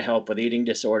females that I help with eating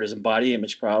disorders and body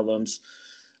image problems,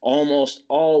 almost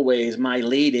always my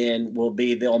lead in will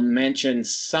be they'll mention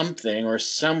something or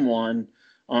someone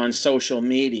on social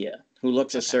media who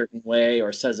looks a Okay. certain way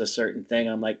or says a certain thing.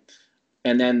 I'm like,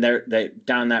 and then they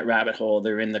down that rabbit hole.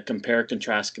 They're in the compare,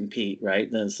 contrast, compete,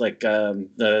 right? And it's like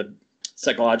the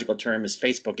psychological term is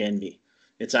Facebook envy.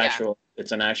 Yeah.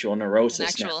 It's an actual An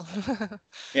neurosis now. actual.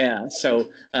 Yeah.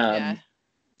 Yeah.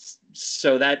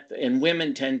 So that, and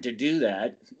women tend to do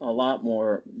that a lot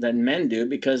more than men do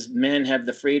because men have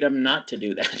the freedom not to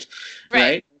do that,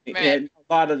 Right. right? Right. And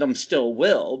a lot of them still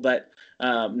will, but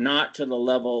not to the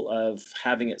level of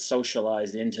having it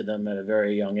socialized into them at a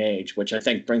very young age, which I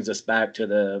think brings us back to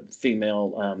the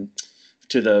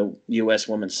to the U.S.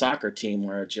 women's soccer team,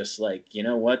 where it's just like, you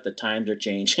know what, the times are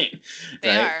changing, They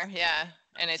right? are. Yeah.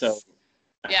 And So it's,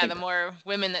 I yeah, the think, more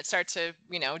women that start to,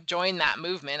 join that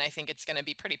movement, I think it's going to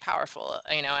be pretty powerful,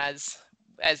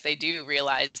 as they do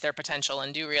realize their potential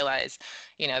and do realize,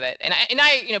 that, and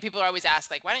I, people are always asked,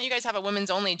 like, why don't you guys have a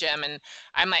women's only gym? And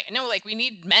I'm like, no, like we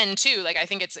need men too. Like, I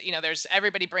think it's, there's,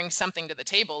 everybody brings something to the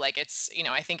table. Like it's,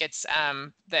 I think it's,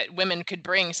 that women could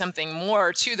bring something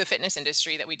more to the fitness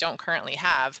industry that we don't currently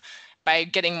have by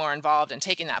getting more involved and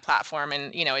taking that platform.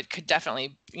 And, it could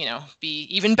definitely, be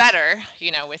even better,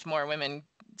 with more women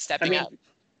I stepping mean, up.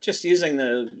 just using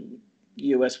the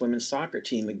U.S. women's soccer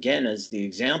team again as the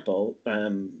example,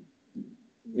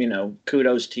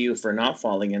 kudos to you for not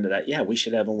falling into that. Yeah, we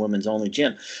should have a women's only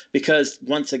gym because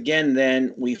once again,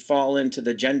 then we fall into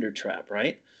the gender trap,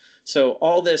 right? So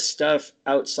all this stuff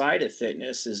outside of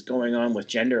fitness is going on with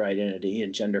gender identity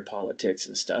and gender politics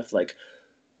and stuff. Like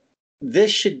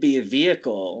this should be a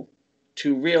vehicle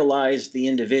to realize the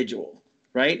individual,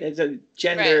 right? It's a Right.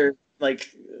 gender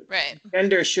like Right.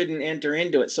 gender shouldn't enter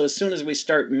into it. So as soon as we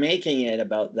start making it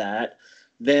about that,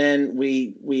 then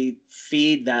we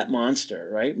feed that monster,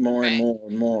 right? More and Right. more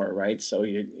and more, right? So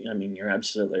I mean, you're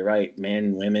absolutely right.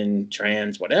 Men, women,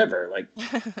 trans, whatever. Like,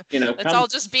 Let's come, all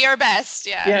just be our best.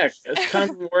 Yeah. yeah,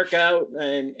 come work out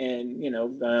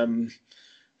and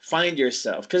find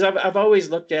yourself. Because I've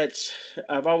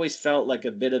always felt like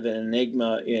a bit of an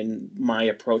enigma in my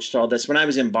approach to all this. When I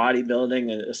was in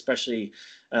bodybuilding, especially,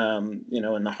 in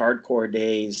the hardcore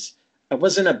days, I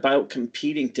wasn't about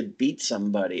competing to beat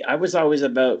somebody. I was always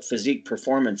about physique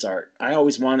performance art. I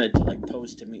always wanted to like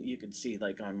pose to me. You could see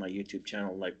like on my YouTube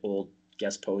channel, like old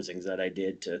guest posings that I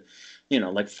did to,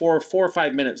 like 4 or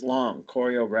 5 minutes long,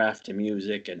 choreographed to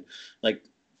music and like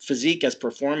physique as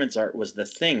performance art was the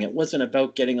thing. It wasn't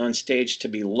about getting on stage to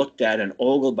be looked at and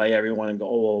ogled by everyone and go,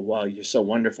 oh, wow, you're so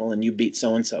wonderful and you beat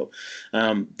so and so.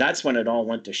 That's when it all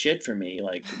went to shit for me.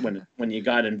 Like when you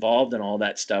got involved in all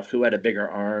that stuff, who had a bigger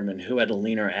arm and who had a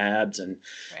leaner abs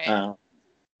Right. uh,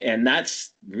 and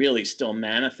that's really still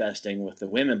manifesting with the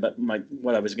women. But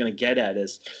what I was going to get at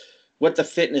is what the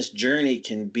fitness journey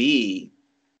can be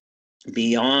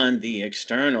beyond the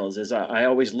externals is I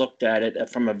always looked at it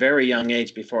from a very young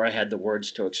age before I had the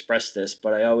words to express this,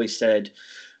 but I always said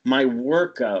my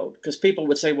workout, because people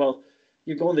would say, well,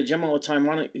 you go to the gym all the time.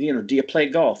 Why don't do you play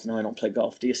golf? No, I don't play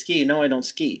golf. Do you ski? No, I don't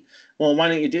ski. Well, why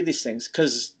don't you do these things?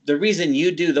 Because the reason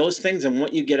you do those things and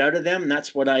what you get out of them,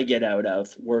 that's what I get out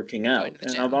of working Going out. to the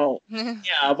And gym.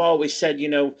 I've always said,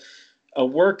 a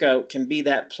workout can be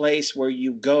that place where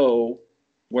you go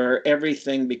where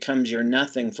everything becomes your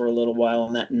nothing for a little while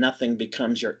and that nothing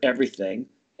becomes your everything.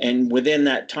 And within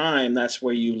that time, that's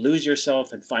where you lose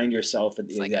yourself and find yourself at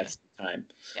It's the like a, exact same time.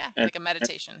 yeah, And, like a and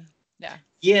meditation. Yeah.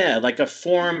 yeah, like a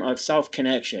form of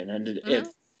self-connection. And Hmm.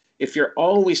 if you're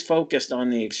always focused on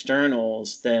the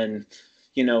externals, then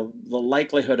the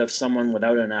likelihood of someone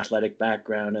without an athletic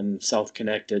background and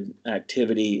self-connected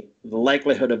activity, the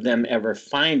likelihood of them ever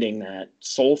finding that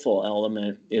soulful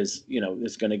element is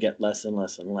going to get less and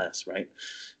less and less, right?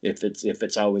 If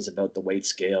it's always about the weight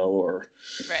scale or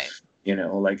Right.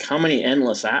 like how many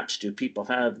endless apps do people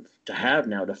have to have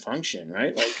now to function,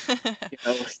 right? Like,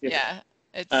 Yeah.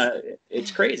 It's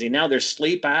It's crazy. Now there's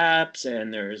sleep apps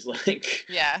and there's like,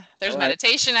 yeah, there's oh,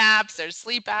 meditation apps, there's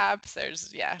sleep apps,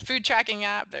 there's food tracking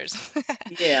app, there's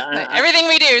yeah, like everything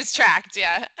we do is tracked.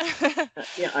 Yeah.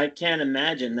 yeah, I can't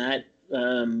imagine that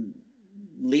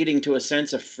leading to a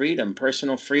sense of freedom,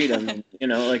 personal freedom. You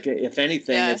know, like if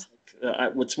anything, Yeah.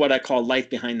 it's what I call life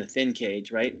behind the thin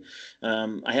cage, right?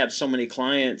 I have so many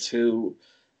clients who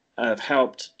have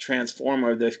helped transform,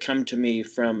 or they've come to me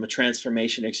from a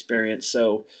transformation experience.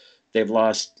 So they've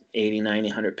lost 80, 90,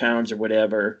 100 pounds or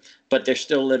whatever, but they're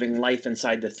still living life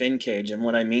inside the thin cage. And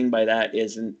what I mean by that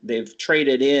is they've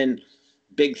traded in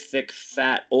big, thick,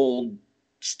 fat, old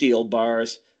steel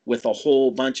bars with a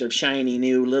whole bunch of shiny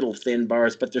new little thin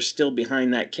bars, but they're still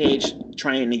behind that cage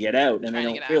trying to get out, and they Trying to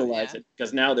don't get out. realize Yeah. it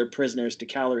because now they're prisoners to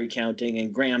calorie counting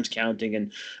and grams counting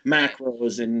and Right.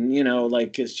 macros, and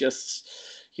like it's just,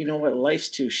 what, life's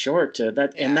too short to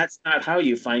that. And Yeah. that's not how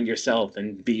you find yourself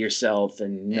and be yourself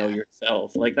and know Yeah.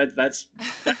 yourself. Like that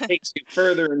takes you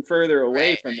further and further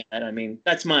away Right. from that. I mean,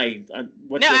 that's my No,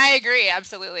 what's your. I agree.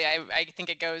 Absolutely. I think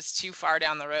it goes too far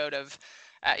down the road of,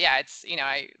 yeah, it's,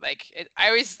 I like it. I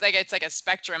always like it's like a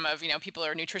spectrum of, people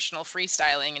are nutritional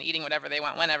freestyling and eating whatever they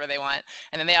want, whenever they want.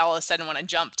 And then they all of a sudden want to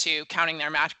jump to counting their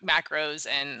macros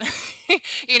and,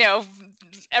 you know,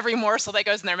 every morsel that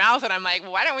goes in their mouth. And I'm like,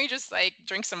 well, why don't we just like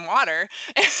drink some water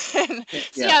and see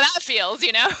Yeah. how that feels,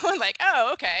 like,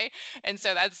 oh, okay. And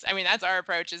so that's our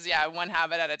approach is, yeah, one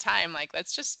habit at a time. Like,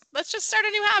 let's just start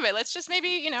a new habit. Let's just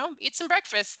maybe, eat some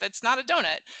breakfast that's not a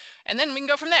donut, and then we can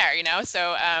go from there.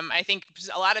 So I think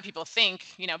a lot of people think,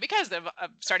 because of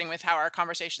starting with how our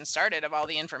conversation started, of all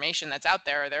the information that's out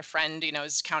there, or their friend,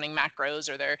 is counting macros,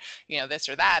 or they're, this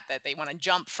or that they want to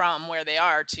jump from where they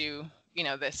are to,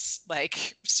 this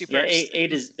like Yeah,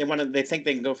 super. they think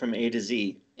they can go from A to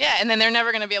Z. Yeah, and then they're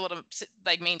never going to be able to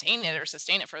like maintain it or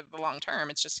sustain it for the long term.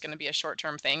 It's just going to be a short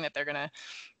term thing that they're going to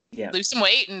Yeah. lose some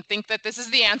weight and think that this is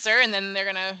the answer, and then they're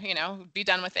going to, be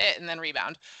done with it and then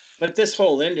rebound. But this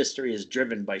whole industry is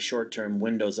driven by short-term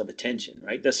windows of attention,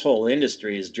 right? This whole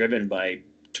industry is driven by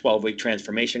 12-week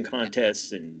transformation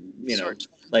contests, and Short,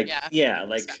 like, yeah, yeah,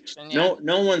 like satisfaction, yeah,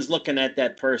 no one's looking at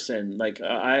that person. Like,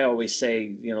 I always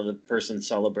say, the person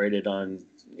celebrated on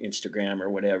Instagram or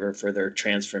whatever for their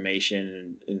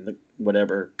transformation in the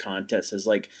whatever contest is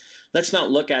like, let's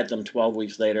not look at them 12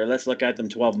 weeks later. Let's look at them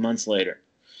 12 months later.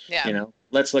 yeah,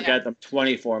 Let's look yeah, at them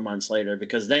 24 months later,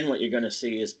 because then what you're going to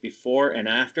see is before and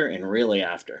after, and really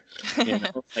after.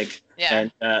 Like, yeah,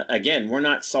 and again, we're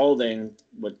not solving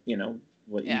what you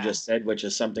yeah, just said, which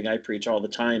is something I preach all the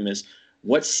time, is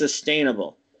what's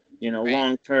sustainable, right,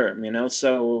 long term.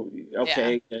 So yeah,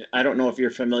 okay, I don't know if you're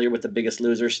familiar with the Biggest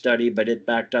Loser study, but it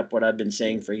backed up what I've been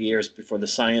saying for years before the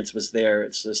science was there.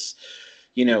 It's this,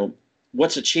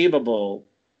 what's achievable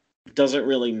doesn't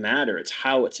really matter. It's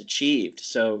how it's achieved.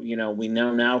 So, we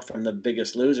know now from the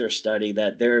Biggest Loser study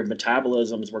that their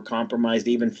metabolisms were compromised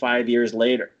even 5 years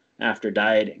later after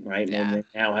dieting, right? And yeah, they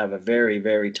now have a very,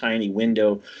 very tiny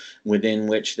window within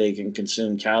which they can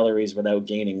consume calories without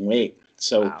gaining weight.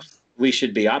 So wow, we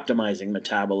should be optimizing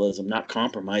metabolism, not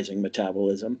compromising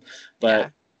metabolism. yeah.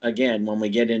 But again, when we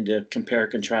get into compare,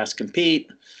 contrast, compete,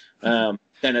 then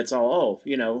it's all,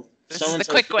 This so is and the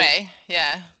so quick feels. way.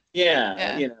 Yeah,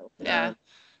 Yeah, yeah, yeah, so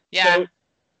yeah.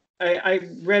 I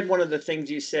read one of the things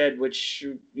you said, which,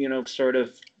 sort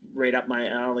of right up my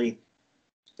alley.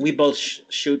 We both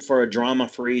shoot for a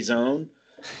drama-free zone,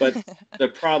 but the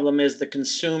problem is the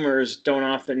consumers don't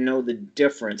often know the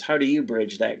difference. How do you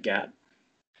bridge that gap?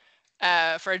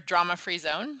 For a drama-free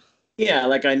zone. Yeah,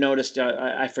 like I noticed,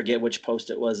 I forget which post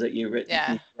it was that you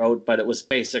Yeah, wrote, but it was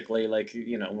basically like,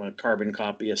 a carbon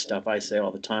copy of stuff I say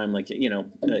all the time. Like,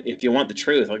 if you want the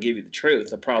truth, I'll give you the truth.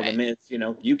 The right, problem is,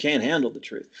 you can't handle the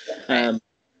truth. right.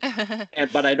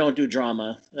 But I don't do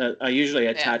drama. I usually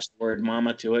Yeah, attach the word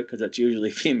mama to it because it's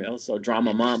usually female, so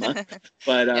drama mama.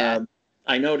 But yeah,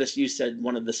 I noticed you said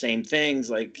one of the same things,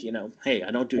 like, hey,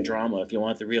 I don't do drama. If you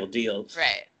want the real deal,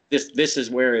 right. this is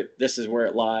where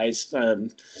it lies.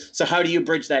 So how do you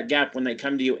bridge that gap when they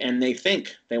come to you and they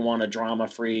think they want a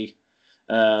drama-free,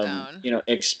 Zone.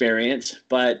 experience,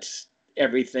 but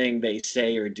everything they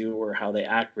say or do or how they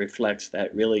act reflects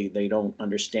that really they don't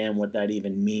understand what that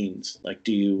even means. Like,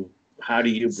 how do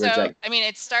you bridge So, that? I mean,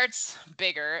 it starts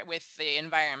bigger with the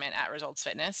environment at Results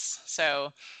Fitness.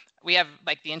 So, we have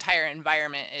like the entire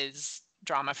environment is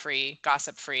drama free,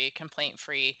 gossip free, complaint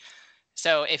free.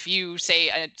 So if you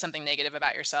say something negative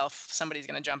about yourself, somebody's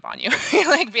going to jump on you,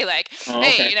 be like, Oh,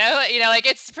 hey, okay. like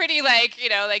it's pretty like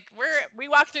we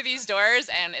walk through these doors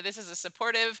and this is a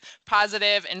supportive,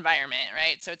 positive environment,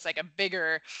 right? So it's like a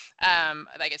bigger,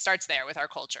 like it starts there with our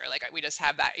culture. Like we just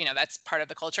have that, that's part of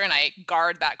the culture, and I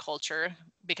guard that culture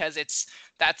because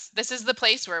this is the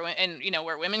place where, and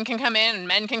where women can come in and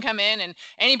men can come in and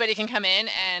anybody can come in,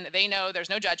 and they know there's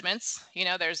no judgments.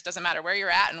 Doesn't matter where you're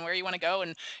at and where you want to go,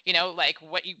 and like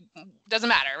what you doesn't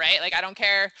matter, right? Like I don't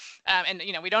care, and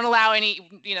we don't allow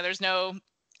any, there's no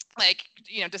like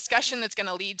discussion that's going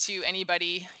to lead to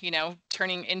anybody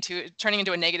turning into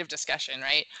a negative discussion,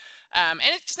 right? And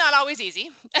it's not always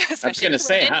easy, I was especially going to with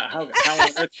say, women. how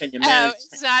on earth can you manage?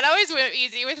 It's not always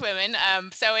easy with women.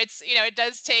 So it's it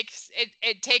does take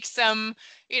it takes some,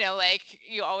 like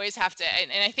you always have to,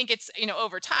 and I think it's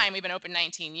over time. We've been open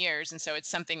 19 years, and so it's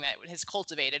something that has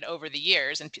cultivated over the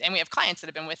years, and we have clients that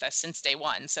have been with us since day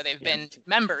one, so they've Yeah, been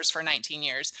members for 19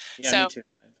 years. yeah, me So too.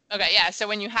 okay, yeah. So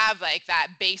when you have like that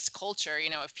base culture,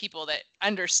 of people that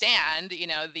understand,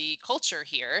 the culture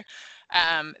here,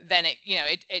 then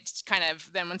it's kind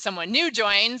of, then when someone new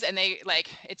joins and they like,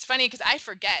 it's funny because I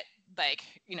forget, like,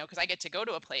 because I get to go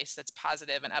to a place that's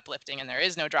positive and uplifting, and there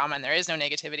is no drama and there is no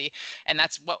negativity, and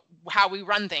that's how we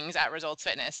run things at Results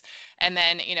Fitness. And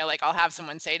then like I'll have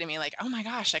someone say to me like, oh my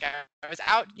gosh, like I was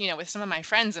out with some of my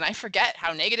friends, and I forget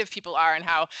how negative people are and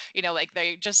how like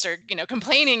they just are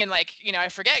complaining, and like I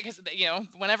forget, because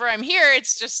whenever I'm here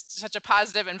it's just such a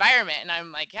positive environment, and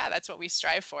I'm like, yeah, that's what we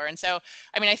strive for. And so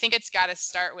I mean, I think it's got to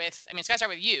start with, it's got to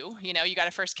start with you. You got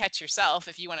to first catch yourself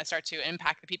if you want to start to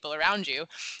impact the people around you.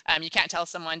 You can't tell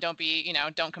someone don't be,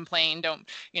 don't complain, don't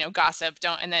gossip,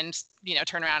 don't, and then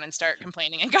turn around and start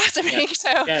complaining and gossiping. Yeah, So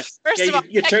yeah, yeah. first of all,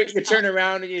 You check turn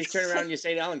yourself. and you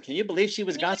say to Ellen, "Can you believe she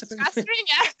was gossiping?"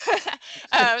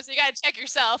 Yeah. So you got to check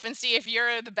yourself and see if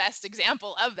you're the best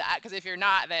example of that. Because if you're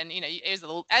not, then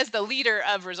as the leader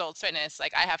of Results Fitness,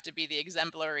 like I have to be the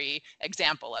exemplary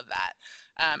example of that.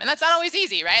 And that's not always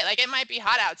easy, right? Like it might be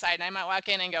hot outside, and I might walk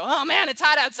in and go, "Oh man, it's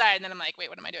hot outside," and then I'm like, "Wait,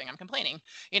 what am I doing? I'm complaining."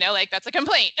 Like that's a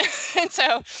complaint. And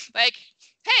so like,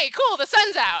 hey, cool, the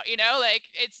sun's out. Like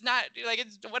it's not like,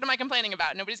 it's, what am I complaining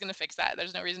about? Nobody's gonna fix that.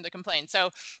 There's no reason to complain. So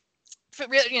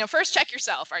first check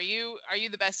yourself. Are you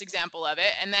the best example of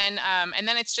it? And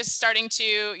then it's just starting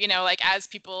to like, as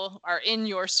people are in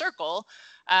your circle,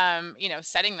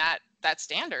 setting that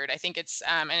standard. I think it's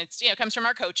and it's it comes from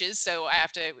our coaches. So I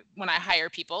have to, when I hire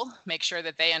people, make sure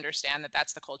that they understand that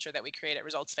that's the culture that we create at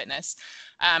Results Fitness.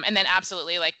 And then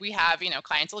absolutely, like we have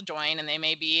clients will join, and they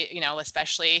may be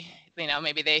especially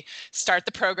maybe they start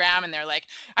the program and they're like,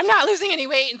 I'm not losing any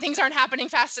weight and things aren't happening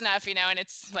fast enough, and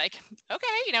it's like, okay,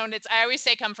 and it's, I always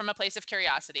say, come from a place of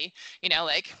curiosity,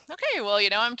 like, okay, well,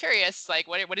 I'm curious, like,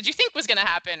 what did you think was going to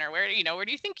happen, or where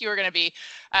do you think you were going to be?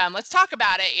 Let's talk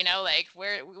about it, like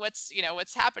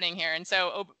what's happening here. And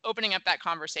so opening up that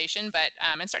conversation, but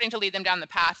and starting to lead them down the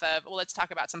path of, well, let's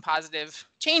talk about some positive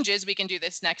changes we can do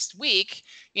this next week,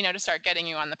 to start getting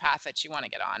you on the path that you want to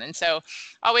get on. And so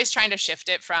always trying to shift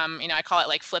it from, I call it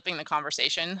like flipping the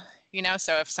conversation.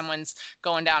 So if someone's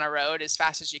going down a road, as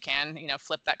fast as you can,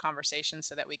 flip that conversation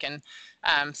so that we can,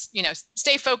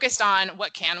 stay focused on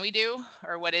what can we do,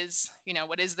 or what is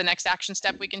the next action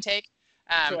step we can take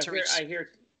So to reach.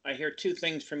 I hear two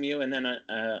things from you, and then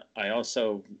I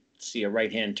also see a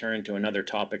right hand turn to another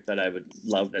topic that I would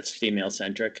love, that's female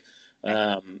centric.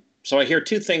 So I hear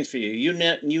two things for you.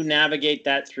 You navigate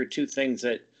that through two things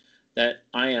that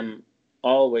I am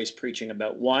always preaching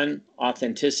about. One,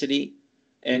 authenticity,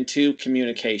 and two,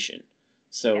 communication.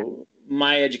 So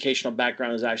my educational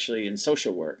background is actually in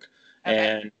social work. Okay.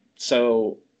 And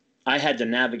so I had to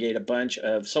navigate a bunch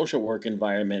of social work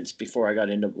environments before I got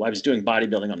into, well, I was doing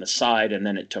bodybuilding on the side and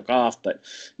then it took off, but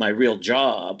my real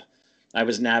job, I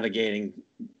was navigating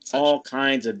all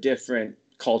kinds of different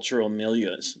cultural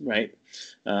milieus, right?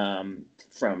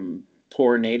 From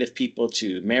poor Native people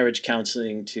to marriage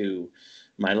counseling to,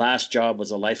 my last job was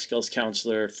a life skills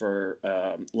counselor for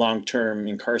long-term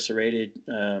incarcerated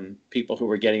people who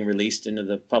were getting released into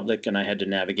the public, and I had to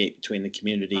navigate between the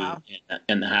community Wow.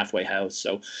 and the halfway house.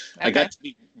 So Okay. I got to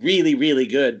be really, really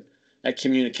good at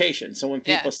communication. So when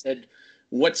people Yeah. said,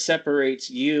 what separates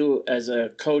you as a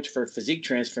coach for physique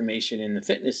transformation in the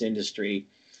fitness industry,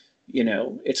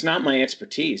 it's not my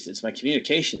expertise, it's my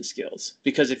communication skills.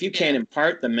 Because if you can't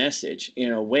impart the message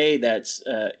in a way that's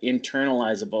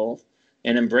internalizable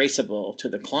and embraceable to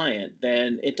the client,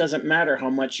 then it doesn't matter how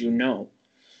much you know.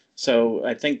 So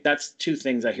I think that's two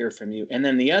things I hear from you. And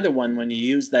then the other one, when you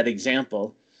use that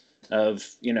example of,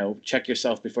 check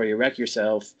yourself before you wreck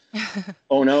yourself.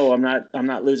 Oh no, I'm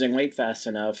not losing weight fast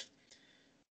enough.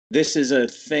 this is a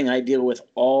thing I deal with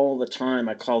all the time.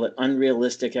 I call it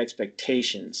unrealistic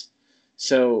expectations.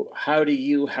 So, how do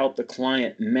you help the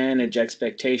client manage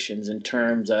expectations in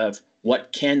terms of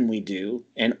what can we do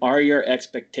and are your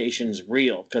expectations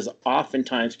real? Because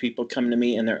oftentimes people come to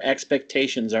me and their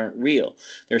expectations aren't real.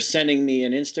 They're sending me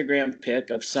an Instagram pic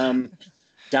of some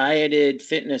dieted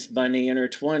fitness bunny in her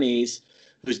 20s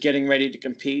who's getting ready to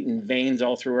compete and veins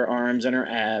all through her arms and her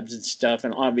abs and stuff,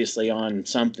 and obviously on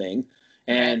something.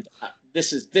 Right. And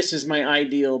this is my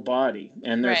ideal body,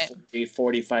 and they're Right. 40,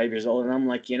 45 years old, and I'm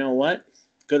like, you know what,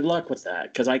 good luck with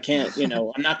that, because I can't,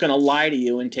 I'm not going to lie to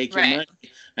you and take your Right.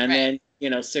 money, and Right.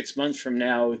 then 6 months from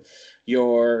now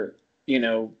you're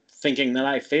thinking that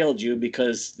I failed you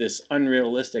because this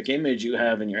unrealistic image you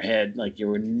have in your head, like you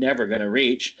were never going to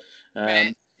reach.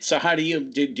 Right. So how do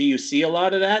you see a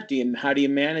lot of that? How do you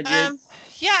manage it? Um,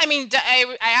 yeah, I mean,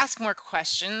 I ask more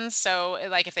questions. So,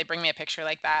 like, if they bring me a picture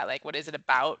like that, like, what is it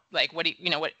about? Like, what do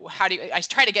how do you, I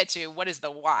try to get to what is the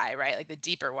why, right? Like the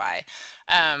deeper why.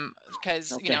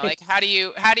 Because, Okay. like,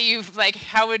 like,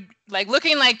 how would, like,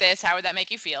 looking like this, how would that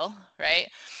make you feel? Right.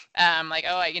 Like,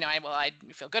 oh, I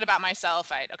feel good about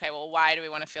myself. Okay, well, why do we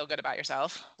want to feel good about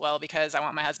yourself? Well, because I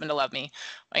want my husband to love me.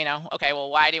 Okay, well,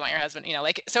 why do you want your husband,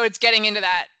 like, so it's getting into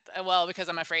that, well, because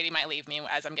I'm afraid he might leave me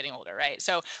as I'm getting older, right?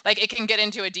 So, like, it can get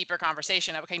into a deeper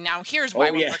conversation of, okay, now here's why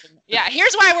Oh yeah.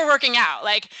 here's why we're working out.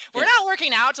 Like, we're Yeah. not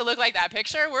working out to look like that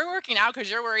picture. We're working out because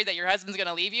you're worried that your husband's going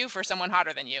to leave you for someone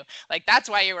hotter than you. Like, that's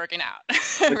why you're working out.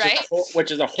 Right.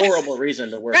 Which is a horrible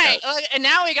reason to work Right. out. And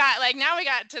now we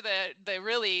got to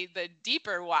the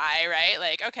deeper why, right?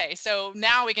 Like, okay, so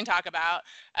now we can talk about,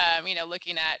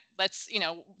 looking at,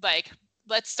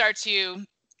 let's start to,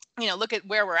 look at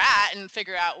where we're at and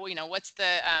figure out, well, what's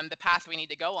the path we need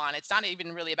to go on. It's not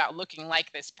even really about looking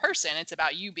like this person. It's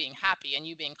about you being happy and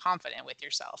you being confident with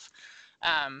yourself.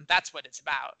 That's what it's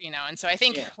about, And so I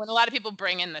think Yeah. when a lot of people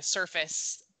bring in the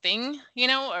surface thing,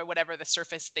 or whatever the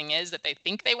surface thing is that they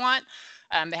think they want,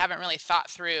 they haven't really thought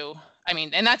through. I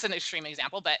mean, and that's an extreme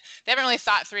example, but they haven't really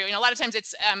thought through. A lot of times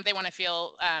it's they want to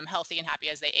feel healthy and happy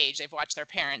as they age. They've watched their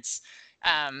parents,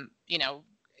 um, you know,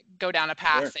 go down a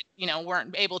path Sure. that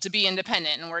weren't able to be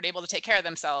independent and weren't able to take care of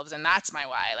themselves, and that's my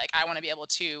why. Like, I want to be able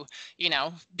to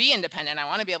be independent. I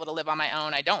want to be able to live on my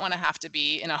own. I don't want to have to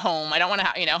be in a home. I don't want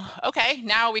to okay,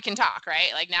 now we can talk,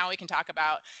 right? Like, now we can talk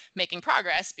about making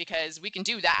progress, because we can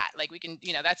do that. Like, we can,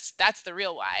 that's the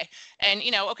real why. And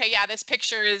okay, yeah, this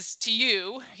picture is to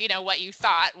you, what you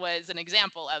thought was an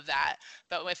example of that.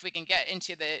 But if we can get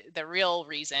into the real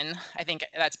reason, I think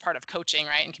that's part of coaching,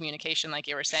 right? And communication, like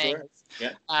you were saying. Sure.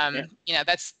 Yeah.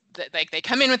 That's like, they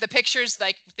come in with the pictures,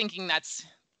 like, thinking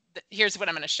here's what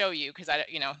I'm going to show you, because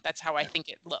that's how I think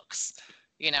it looks.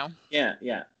 Yeah,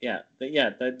 yeah, yeah.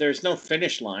 There's no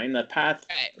finish line. The path,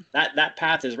 Right. that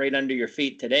path is right under your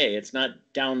feet today. It's not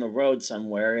down the road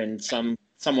somewhere in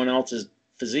someone else's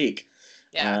physique.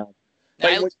 Yeah. Uh, No,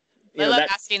 but I love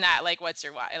that, asking that, like, what's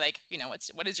your why? Like,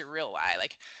 what is your real why?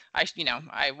 Like,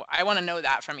 I want to know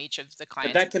that from each of the but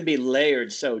clients. that can be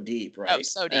layered so deep, Oh, right?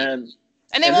 so deep.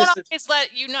 And they And won't this is always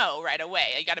let you know right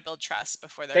away. You got to build trust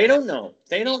before they're they gonna. don't know.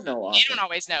 They don't know They don't often.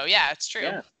 always know. Yeah, it's true.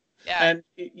 Yeah. Yeah.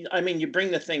 And I mean, you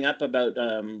bring the thing up about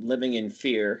living in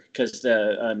fear, because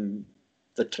the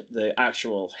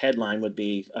actual headline would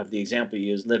be of the example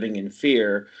you use, living in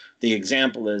fear. The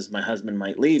example is my husband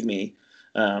might leave me.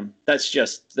 That's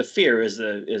just the fear is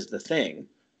the thing.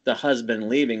 The husband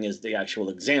leaving is the actual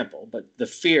example, but the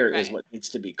fear is Right. what needs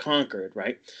to be conquered,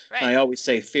 right? Right. I always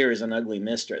say fear is an ugly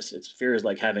mistress. Fear is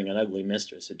like having an ugly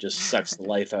mistress. It just sucks the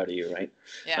life out of you, right?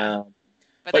 Yeah. Um,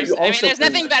 But but you also there's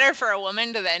bring nothing better for a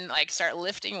woman to then, like, start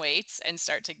lifting weights and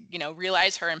start to,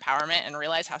 realize her empowerment and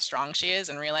realize how strong she is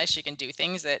and realize she can do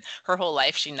things that her whole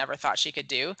life she never thought she could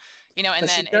do, and But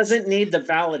she then it's doesn't need the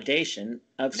validation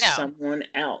of no, someone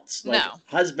else, like no,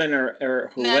 husband or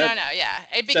no, whoever. no. Yeah.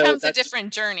 It So becomes a that's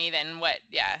different journey than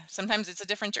sometimes it's a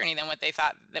different journey than what they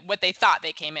thought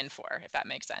they came in for, if that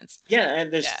makes sense. yeah,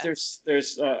 and Yeah.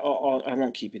 there's I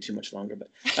won't keep you too much longer, but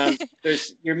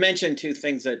there's you mentioned two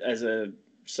things that as a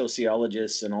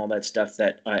sociologist and all that stuff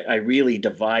that I really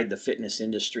divide the fitness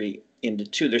industry into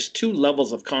two. There's two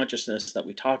levels of consciousness that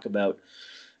we talk about.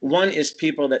 One is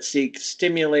people that seek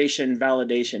stimulation,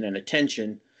 validation, and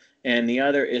attention, and the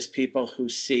other is people who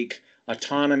seek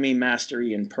autonomy,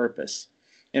 mastery, and purpose.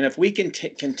 And if we can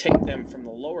take them from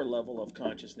the lower level of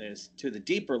consciousness to the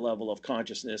deeper level of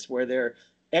consciousness, where they're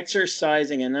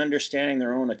exercising and understanding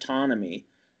their own autonomy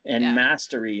and Yeah.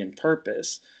 mastery and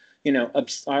purpose,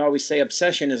 I always say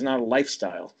obsession is not a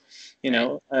lifestyle. You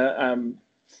Right. know,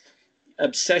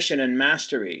 obsession and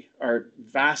mastery are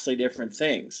vastly different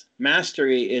things.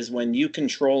 Mastery is when you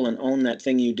control and own that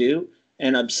thing you do,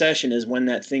 and obsession is when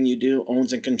that thing you do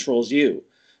owns and controls you.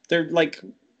 They're like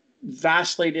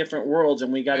vastly different worlds,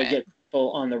 and we got to Right. get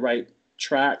people on the right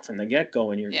track from the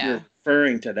get-go, and Yeah. you're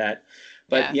referring to that.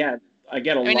 But Yeah. yeah, I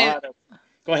get a I mean, lot of,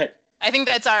 go ahead. I think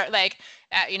that's our like,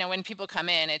 you know, when people come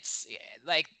in, it's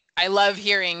like I love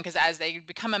hearing because as they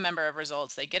become a member of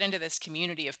Results, they get into this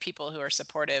community of people who are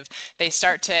supportive. They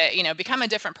start to, you know, become a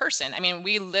different person. I mean,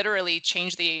 we literally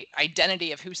change the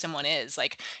identity of who someone is.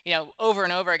 Like, you know, over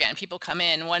and over again, people come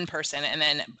in one person, and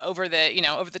then over the, you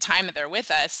know, over the time that they're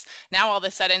with us, now all of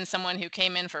a sudden, someone who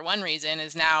came in for one reason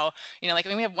is now, you know, like I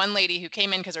mean, we have one lady who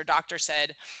came in because her doctor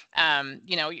said,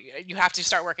 you know, you have to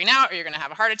start working out or you're going to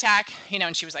have a heart attack, you know,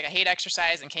 and she was like, I hate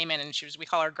exercise, and came in and she was, we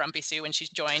call her Grumpy Sue when she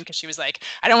joined, because she was like,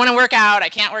 I don't want to work out. I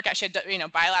can't work out. She had, you know,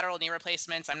 bilateral knee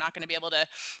replacements. I'm not going to be able to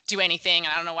do anything.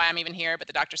 And I don't know why I'm even here, but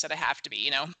the doctor said I have to be,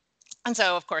 you know. And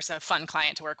so, of course, a fun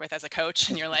client to work with as a coach.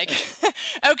 And you're like,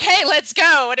 okay, let's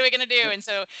go. What are we going to do? And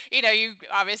so, you know, you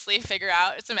obviously figure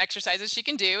out some exercises she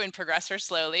can do and progress her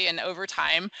slowly. And over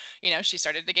time, you know, she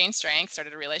started to gain strength, started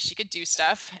to realize she could do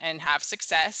stuff and have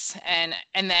success. And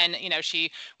then, you know,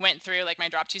 she went through like my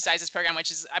Drop Two Sizes program,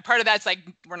 which is a part of that's like,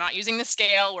 we're not using the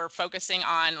scale. We're focusing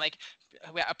on like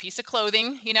a piece of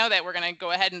clothing, you know, that we're going to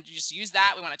go ahead and just use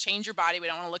that. We want to change your body. We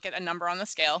don't want to look at a number on the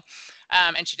scale.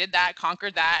 And she did that,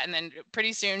 conquered that. And then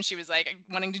pretty soon she was like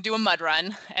wanting to do a mud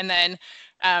run. And then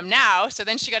so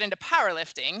then she got into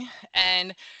powerlifting.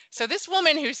 And so this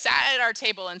woman who sat at our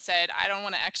table and said, I don't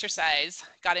want to exercise,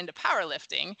 got into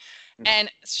powerlifting and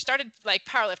started like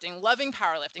powerlifting, loving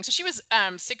powerlifting. So she was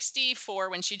 64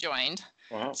 when she joined.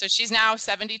 Wow. So she's now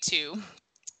 72.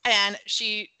 And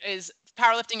she is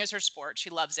powerlifting is her sport.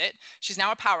 She loves it. She's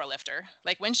now a power lifter.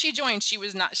 Like when she joined, she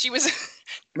was not, she was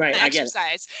Right, I get it.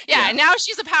 exercise. Yeah, Yeah. and now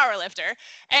she's a power lifter.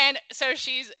 And so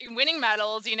she's winning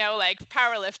medals, you know, like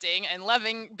powerlifting and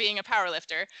loving being a power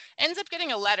lifter. Ends up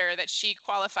getting a letter that she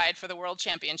qualified for the World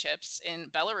Championships in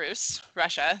Belarus,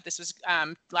 Russia. This was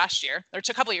last year, or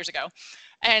a couple of years ago.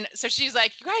 And so she's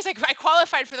like, you guys, I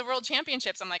qualified for the World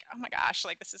Championships. I'm like, oh my gosh,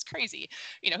 like this is crazy.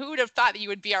 You know, who would have thought that you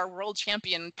would be our world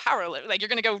champion power, like you're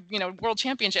going to go, you know, World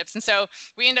Championships. And so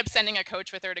we end up sending a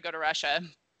coach with her to go to Russia.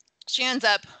 She ends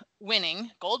up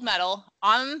winning gold medal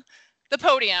on the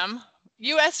podium,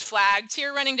 U.S. flag,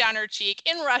 tear running down her cheek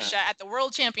in Russia at the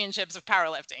World Championships of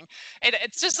powerlifting.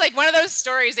 It's just like one of those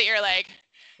stories that you're like,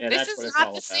 Yeah, this that's what is it's not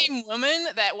all the about. same woman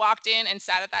that walked in and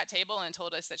sat at that table and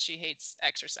told us that she hates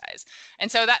exercise.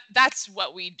 And so that's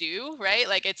what we do, right?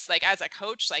 Like it's like as a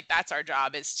coach, like that's our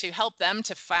job, is to help them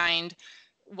to find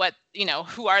what, you know,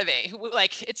 who are they, who,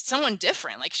 like it's someone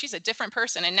different, like she's a different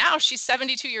person. And now she's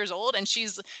 72 years old, and she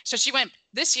went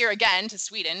this year again to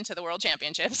Sweden to the World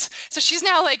Championships. So she's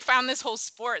now like found this whole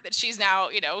sport that she's now,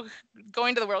 you know,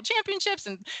 going to the World Championships,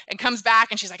 and comes back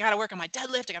and she's like, I gotta work on my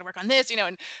deadlift, I gotta work on this, you know.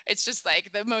 And it's just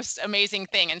like the most amazing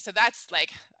thing. And so that's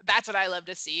what I love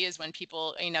to see, is when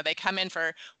people, you know, they come in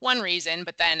for one reason,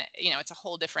 but then, you know, it's a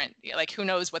whole different, like who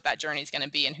knows what that journey is going to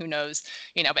be, and who knows,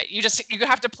 you know, but you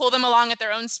have to pull them along at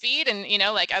their own speed. And, you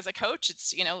know, like as a coach,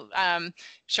 it's, you know,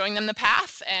 showing them the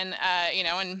path, and, you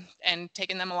know, and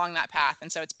taking them along that path.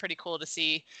 And so it's pretty cool to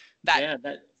see that,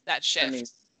 Yeah, that shift. I mean,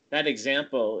 that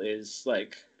example is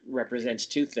like represents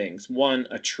two things. One,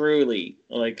 a truly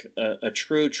like a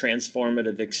true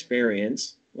transformative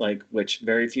experience, like which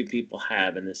very few people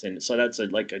have in this industry. So that's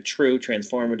like a true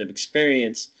transformative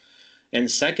experience. And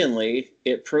secondly,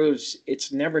 it proves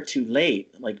it's never too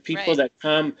late. Like people Right. that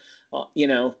come, you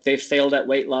know, they've failed at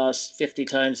weight loss 50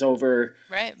 times over,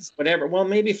 Right. whatever. Well,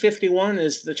 maybe 51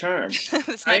 is the charm,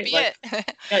 This might right? be Like,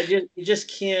 it. yeah, you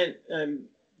just can't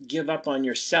give up on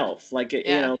yourself. Like, you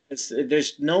Yeah. know,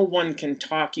 there's no one can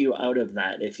talk you out of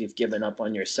that if you've given up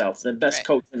on yourself. The best Right.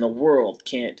 coach in the world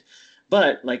can't.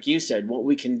 But like you said, what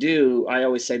we can do, I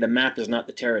always say the map is not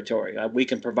the territory. We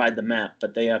can provide the map,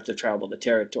 but they have to travel the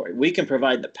territory. We can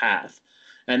provide the path.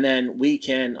 And then we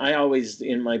can, I always,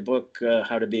 in my book,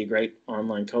 How to Be a Great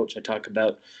Online Coach, I talk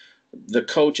about the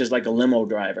coach is like a limo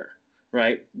driver,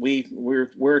 right?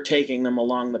 We're taking them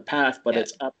along the path, but Yeah.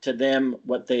 it's up to them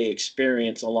what they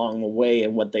experience along the way,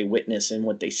 and what they witness and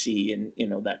what they see, and you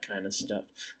know, that kind of stuff.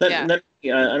 Yeah.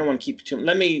 I don't want to keep you too.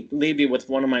 Let me leave you with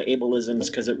one of my ableisms,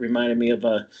 because it reminded me of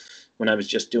when I was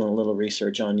just doing a little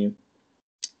research on you.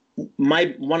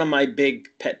 One of my big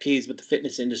pet peeves with the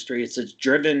fitness industry is it's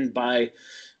driven by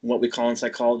what we call in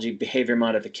psychology behavior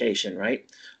modification, right?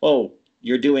 Oh,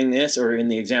 you're doing this, or in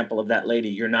the example of that lady,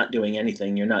 you're not doing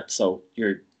anything. You're not, so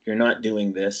you're not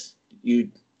doing this.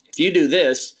 If you do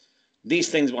this, these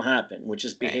things will happen, which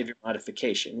is Right. behavior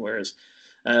modification. Whereas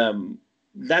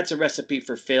that's a recipe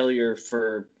for failure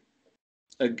for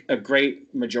a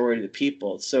great majority of the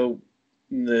people. So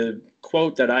the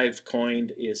quote that I've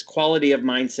coined is quality of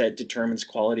mindset determines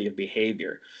quality of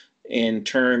behavior, in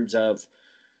terms of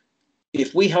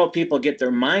if we help people get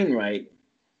their mind right,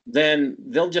 then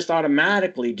they'll just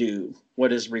automatically do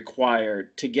what is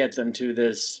required to get them to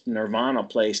this nirvana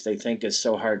place they think is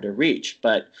so hard to reach.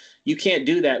 But you can't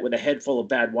do that with a head full of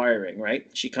bad wiring, right?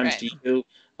 She comes Right. to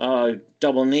you,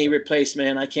 double knee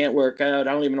replacement. I can't work out.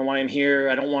 I don't even know why I'm here.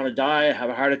 I don't want to die. I have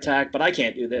a heart attack, but I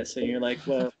can't do this. And you're like,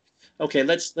 well, okay,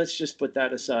 let's just put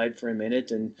that aside for a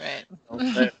minute. And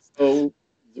Right. so,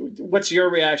 what's your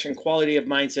reaction? Quality of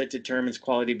mindset determines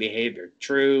quality behavior.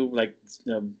 True, like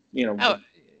Oh,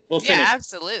 we'll yeah, finish.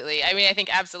 absolutely. I mean, I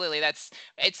think absolutely it's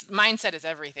mindset is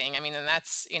everything. I mean, and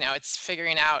that's, it's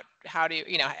figuring out how to,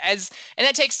 and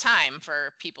it takes time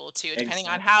for people to, depending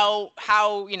on Exactly.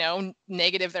 how,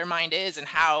 negative their mind is and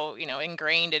how,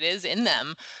 ingrained it is in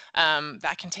them.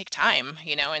 That can take time,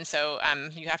 and so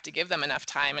you have to give them enough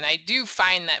time. And I do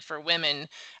find that for women,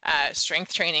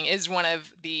 strength training is one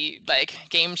of the like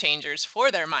game changers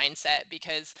for their mindset,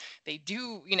 because they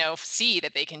do, see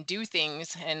that they can do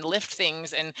things and lift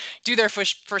things and do their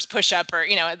first push up, or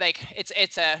like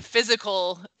it's a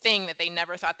physical thing that they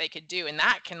never thought they could do, and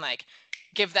that can like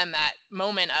give them that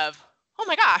moment of, oh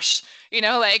my gosh,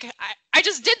 like I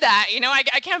just did that,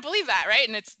 I can't believe that, right?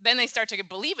 And it's then they start to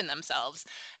believe in themselves.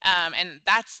 And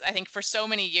that's, I think, for so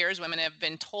many years women have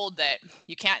been told that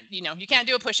you can't, you can't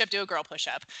do a push-up, do a girl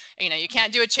push-up, you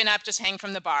can't do a chin-up, just hang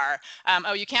from the bar.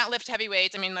 Oh, you can't lift heavy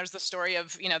weights. I mean, there's the story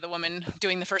of, the woman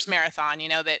doing the first marathon,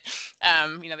 that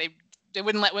they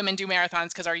wouldn't let women do marathons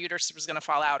because our uterus was going to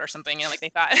fall out or something, like they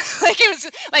thought like it was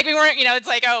like we weren't, it's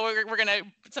like, oh, we're going to,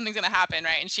 something's going to happen,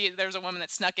 right? And there's a woman that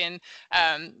snuck in,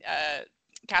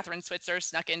 Catherine Switzer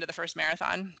snuck into the first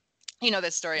marathon. You know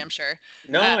this story, I'm sure.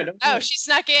 No, I don't Oh, know. she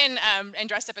snuck in, and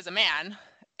dressed up as a man,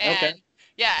 Okay. and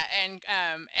yeah,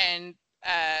 and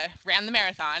ran the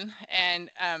marathon, and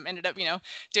ended up,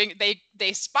 doing.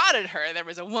 They spotted her. There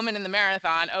was a woman in the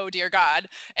marathon. Oh dear God!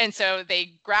 And so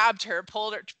they grabbed her,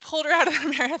 pulled her out of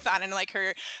the marathon, and like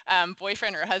her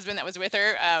boyfriend or husband that was with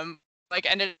her. Like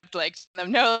ended up like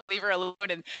them, no, leave her alone.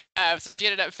 And so she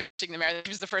ended up finishing the marathon.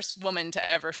 She was the first woman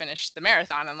to ever finish the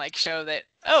marathon and like show that,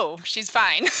 oh, she's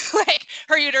fine. Like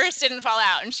her uterus didn't fall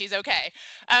out and she's okay.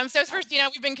 So it's first,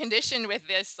 we've been conditioned with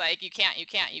this, like, you can't, you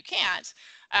can't, you can't.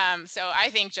 So I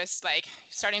think just like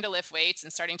starting to lift weights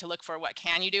and starting to look for what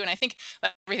can you do. And I think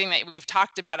everything that we've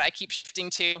talked about, I keep shifting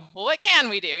to, well, what can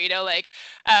we do? Like,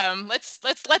 let's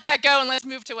let that go and let's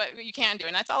move to what you can do.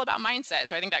 And that's all about mindset.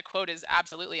 So I think that quote is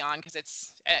absolutely on, because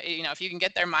it's, if you can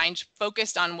get their mind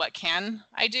focused on what can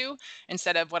I do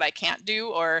instead of what I can't do,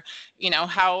 or,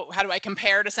 how do I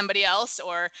compare to somebody else,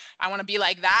 or I want to be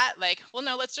like that. Like, well,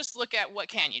 no, let's just look at what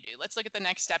can you do. Let's look at the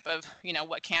next step of,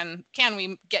 what can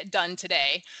we get done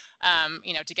today,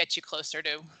 to get you closer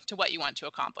to what you want to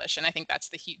accomplish. And I think that's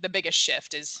the biggest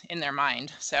shift is in their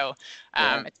mind. So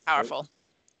Yeah. it's powerful.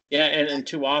 Yeah, and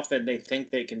too often they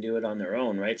think they can do it on their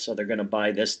own, right? So they're going to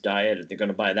buy this diet, or they're going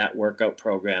to buy that workout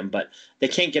program, but they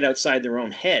can't get outside their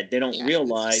own head. They don't Yeah, it's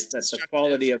realize just that the destructive.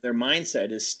 quality of their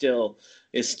mindset is still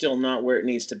not where it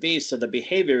needs to be. So the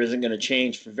behavior isn't going to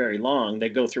change for very long. They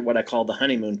go through what I call the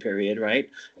honeymoon period, right?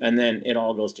 And then it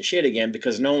all goes to shit again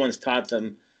because no one's taught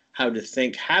them how to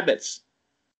think.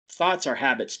 Thoughts are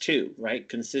habits too, right?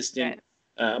 Consistent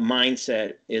Right.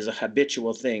 mindset is a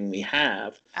habitual thing we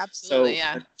have. Absolutely. So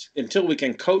Yeah. until we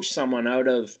can coach someone out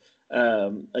of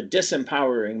a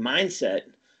disempowering mindset,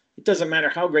 it doesn't matter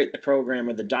how great the program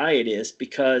or the diet is,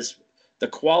 because the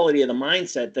quality of the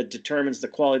mindset that determines the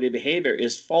quality of behavior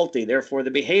is faulty. Therefore, the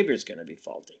behavior is going to be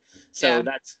faulty. So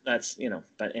Yeah. that's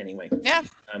But anyway, Yeah.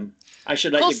 um, I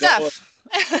should let Cool you go.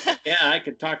 stuff. Yeah, I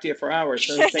could talk to you for hours.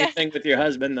 So same thing with your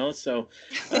husband, though. So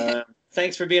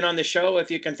thanks for being on the show.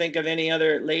 If you can think of any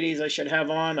other ladies I should have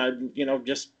on,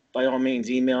 just by all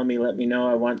means, email me. Let me know.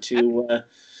 I want to,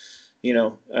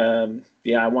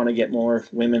 yeah, I want to get more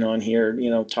women on here,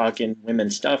 talking women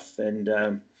stuff.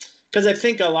 And because I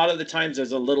think a lot of the times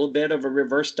there's a little bit of a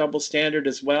reverse double standard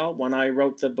as well. When I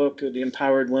wrote the book, The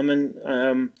Empowered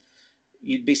Women,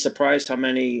 you'd be surprised how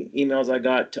many emails I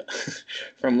got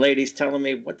from ladies telling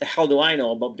me, what the hell do I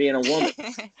know about being a woman?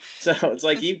 So it's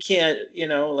like, you can't,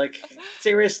 like,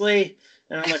 seriously?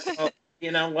 And I'm like, well,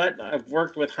 you know what? I've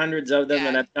worked with hundreds of them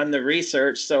and Yeah. I've done the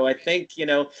research. So I think, you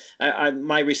know,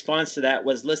 my response to that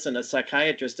was, listen, a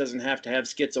psychiatrist doesn't have to have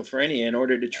schizophrenia in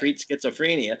order to treat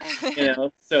schizophrenia, you Right.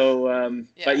 know? So,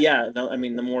 but Yeah. yeah, no, I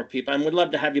mean, the more people, and would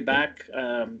love to have you back.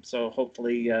 So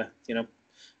hopefully, you know,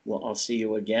 well, I'll see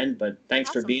you again, but thanks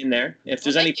for Awesome. being there. If Well,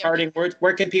 there's thank any you. parting words,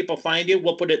 where can people find you?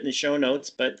 We'll put it in the show notes,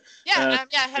 but, Yeah,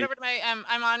 yeah. Head over to my.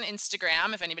 I'm on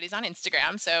Instagram if anybody's on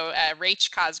Instagram. So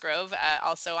Rach Cosgrove,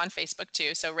 also on Facebook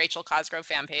too. So Rachel Cosgrove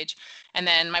fan page, and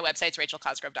then my website's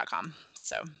rachelcosgrove.com.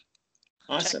 So check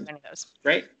awesome. any of those.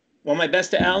 Great. Well, my best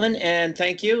to Alan, and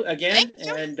thank you Thank again.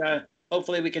 you. And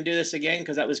hopefully we can do this again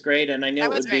because that was great. And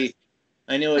That was great.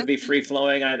 I knew it would be free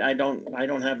flowing. I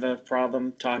don't have a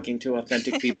problem talking to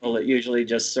authentic people. It usually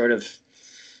just sort of,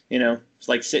 you know, it's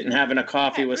like sitting having a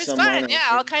coffee Yeah, it with was someone. fun. Yeah,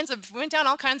 all kinds of went down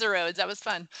all kinds of roads. That was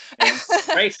fun. Yeah.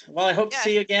 Great. Well, I hope to Yeah.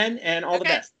 see you again, and all the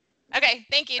Okay. best. Okay.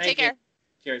 Thank you. Take Thank you. care.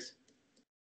 Cheers.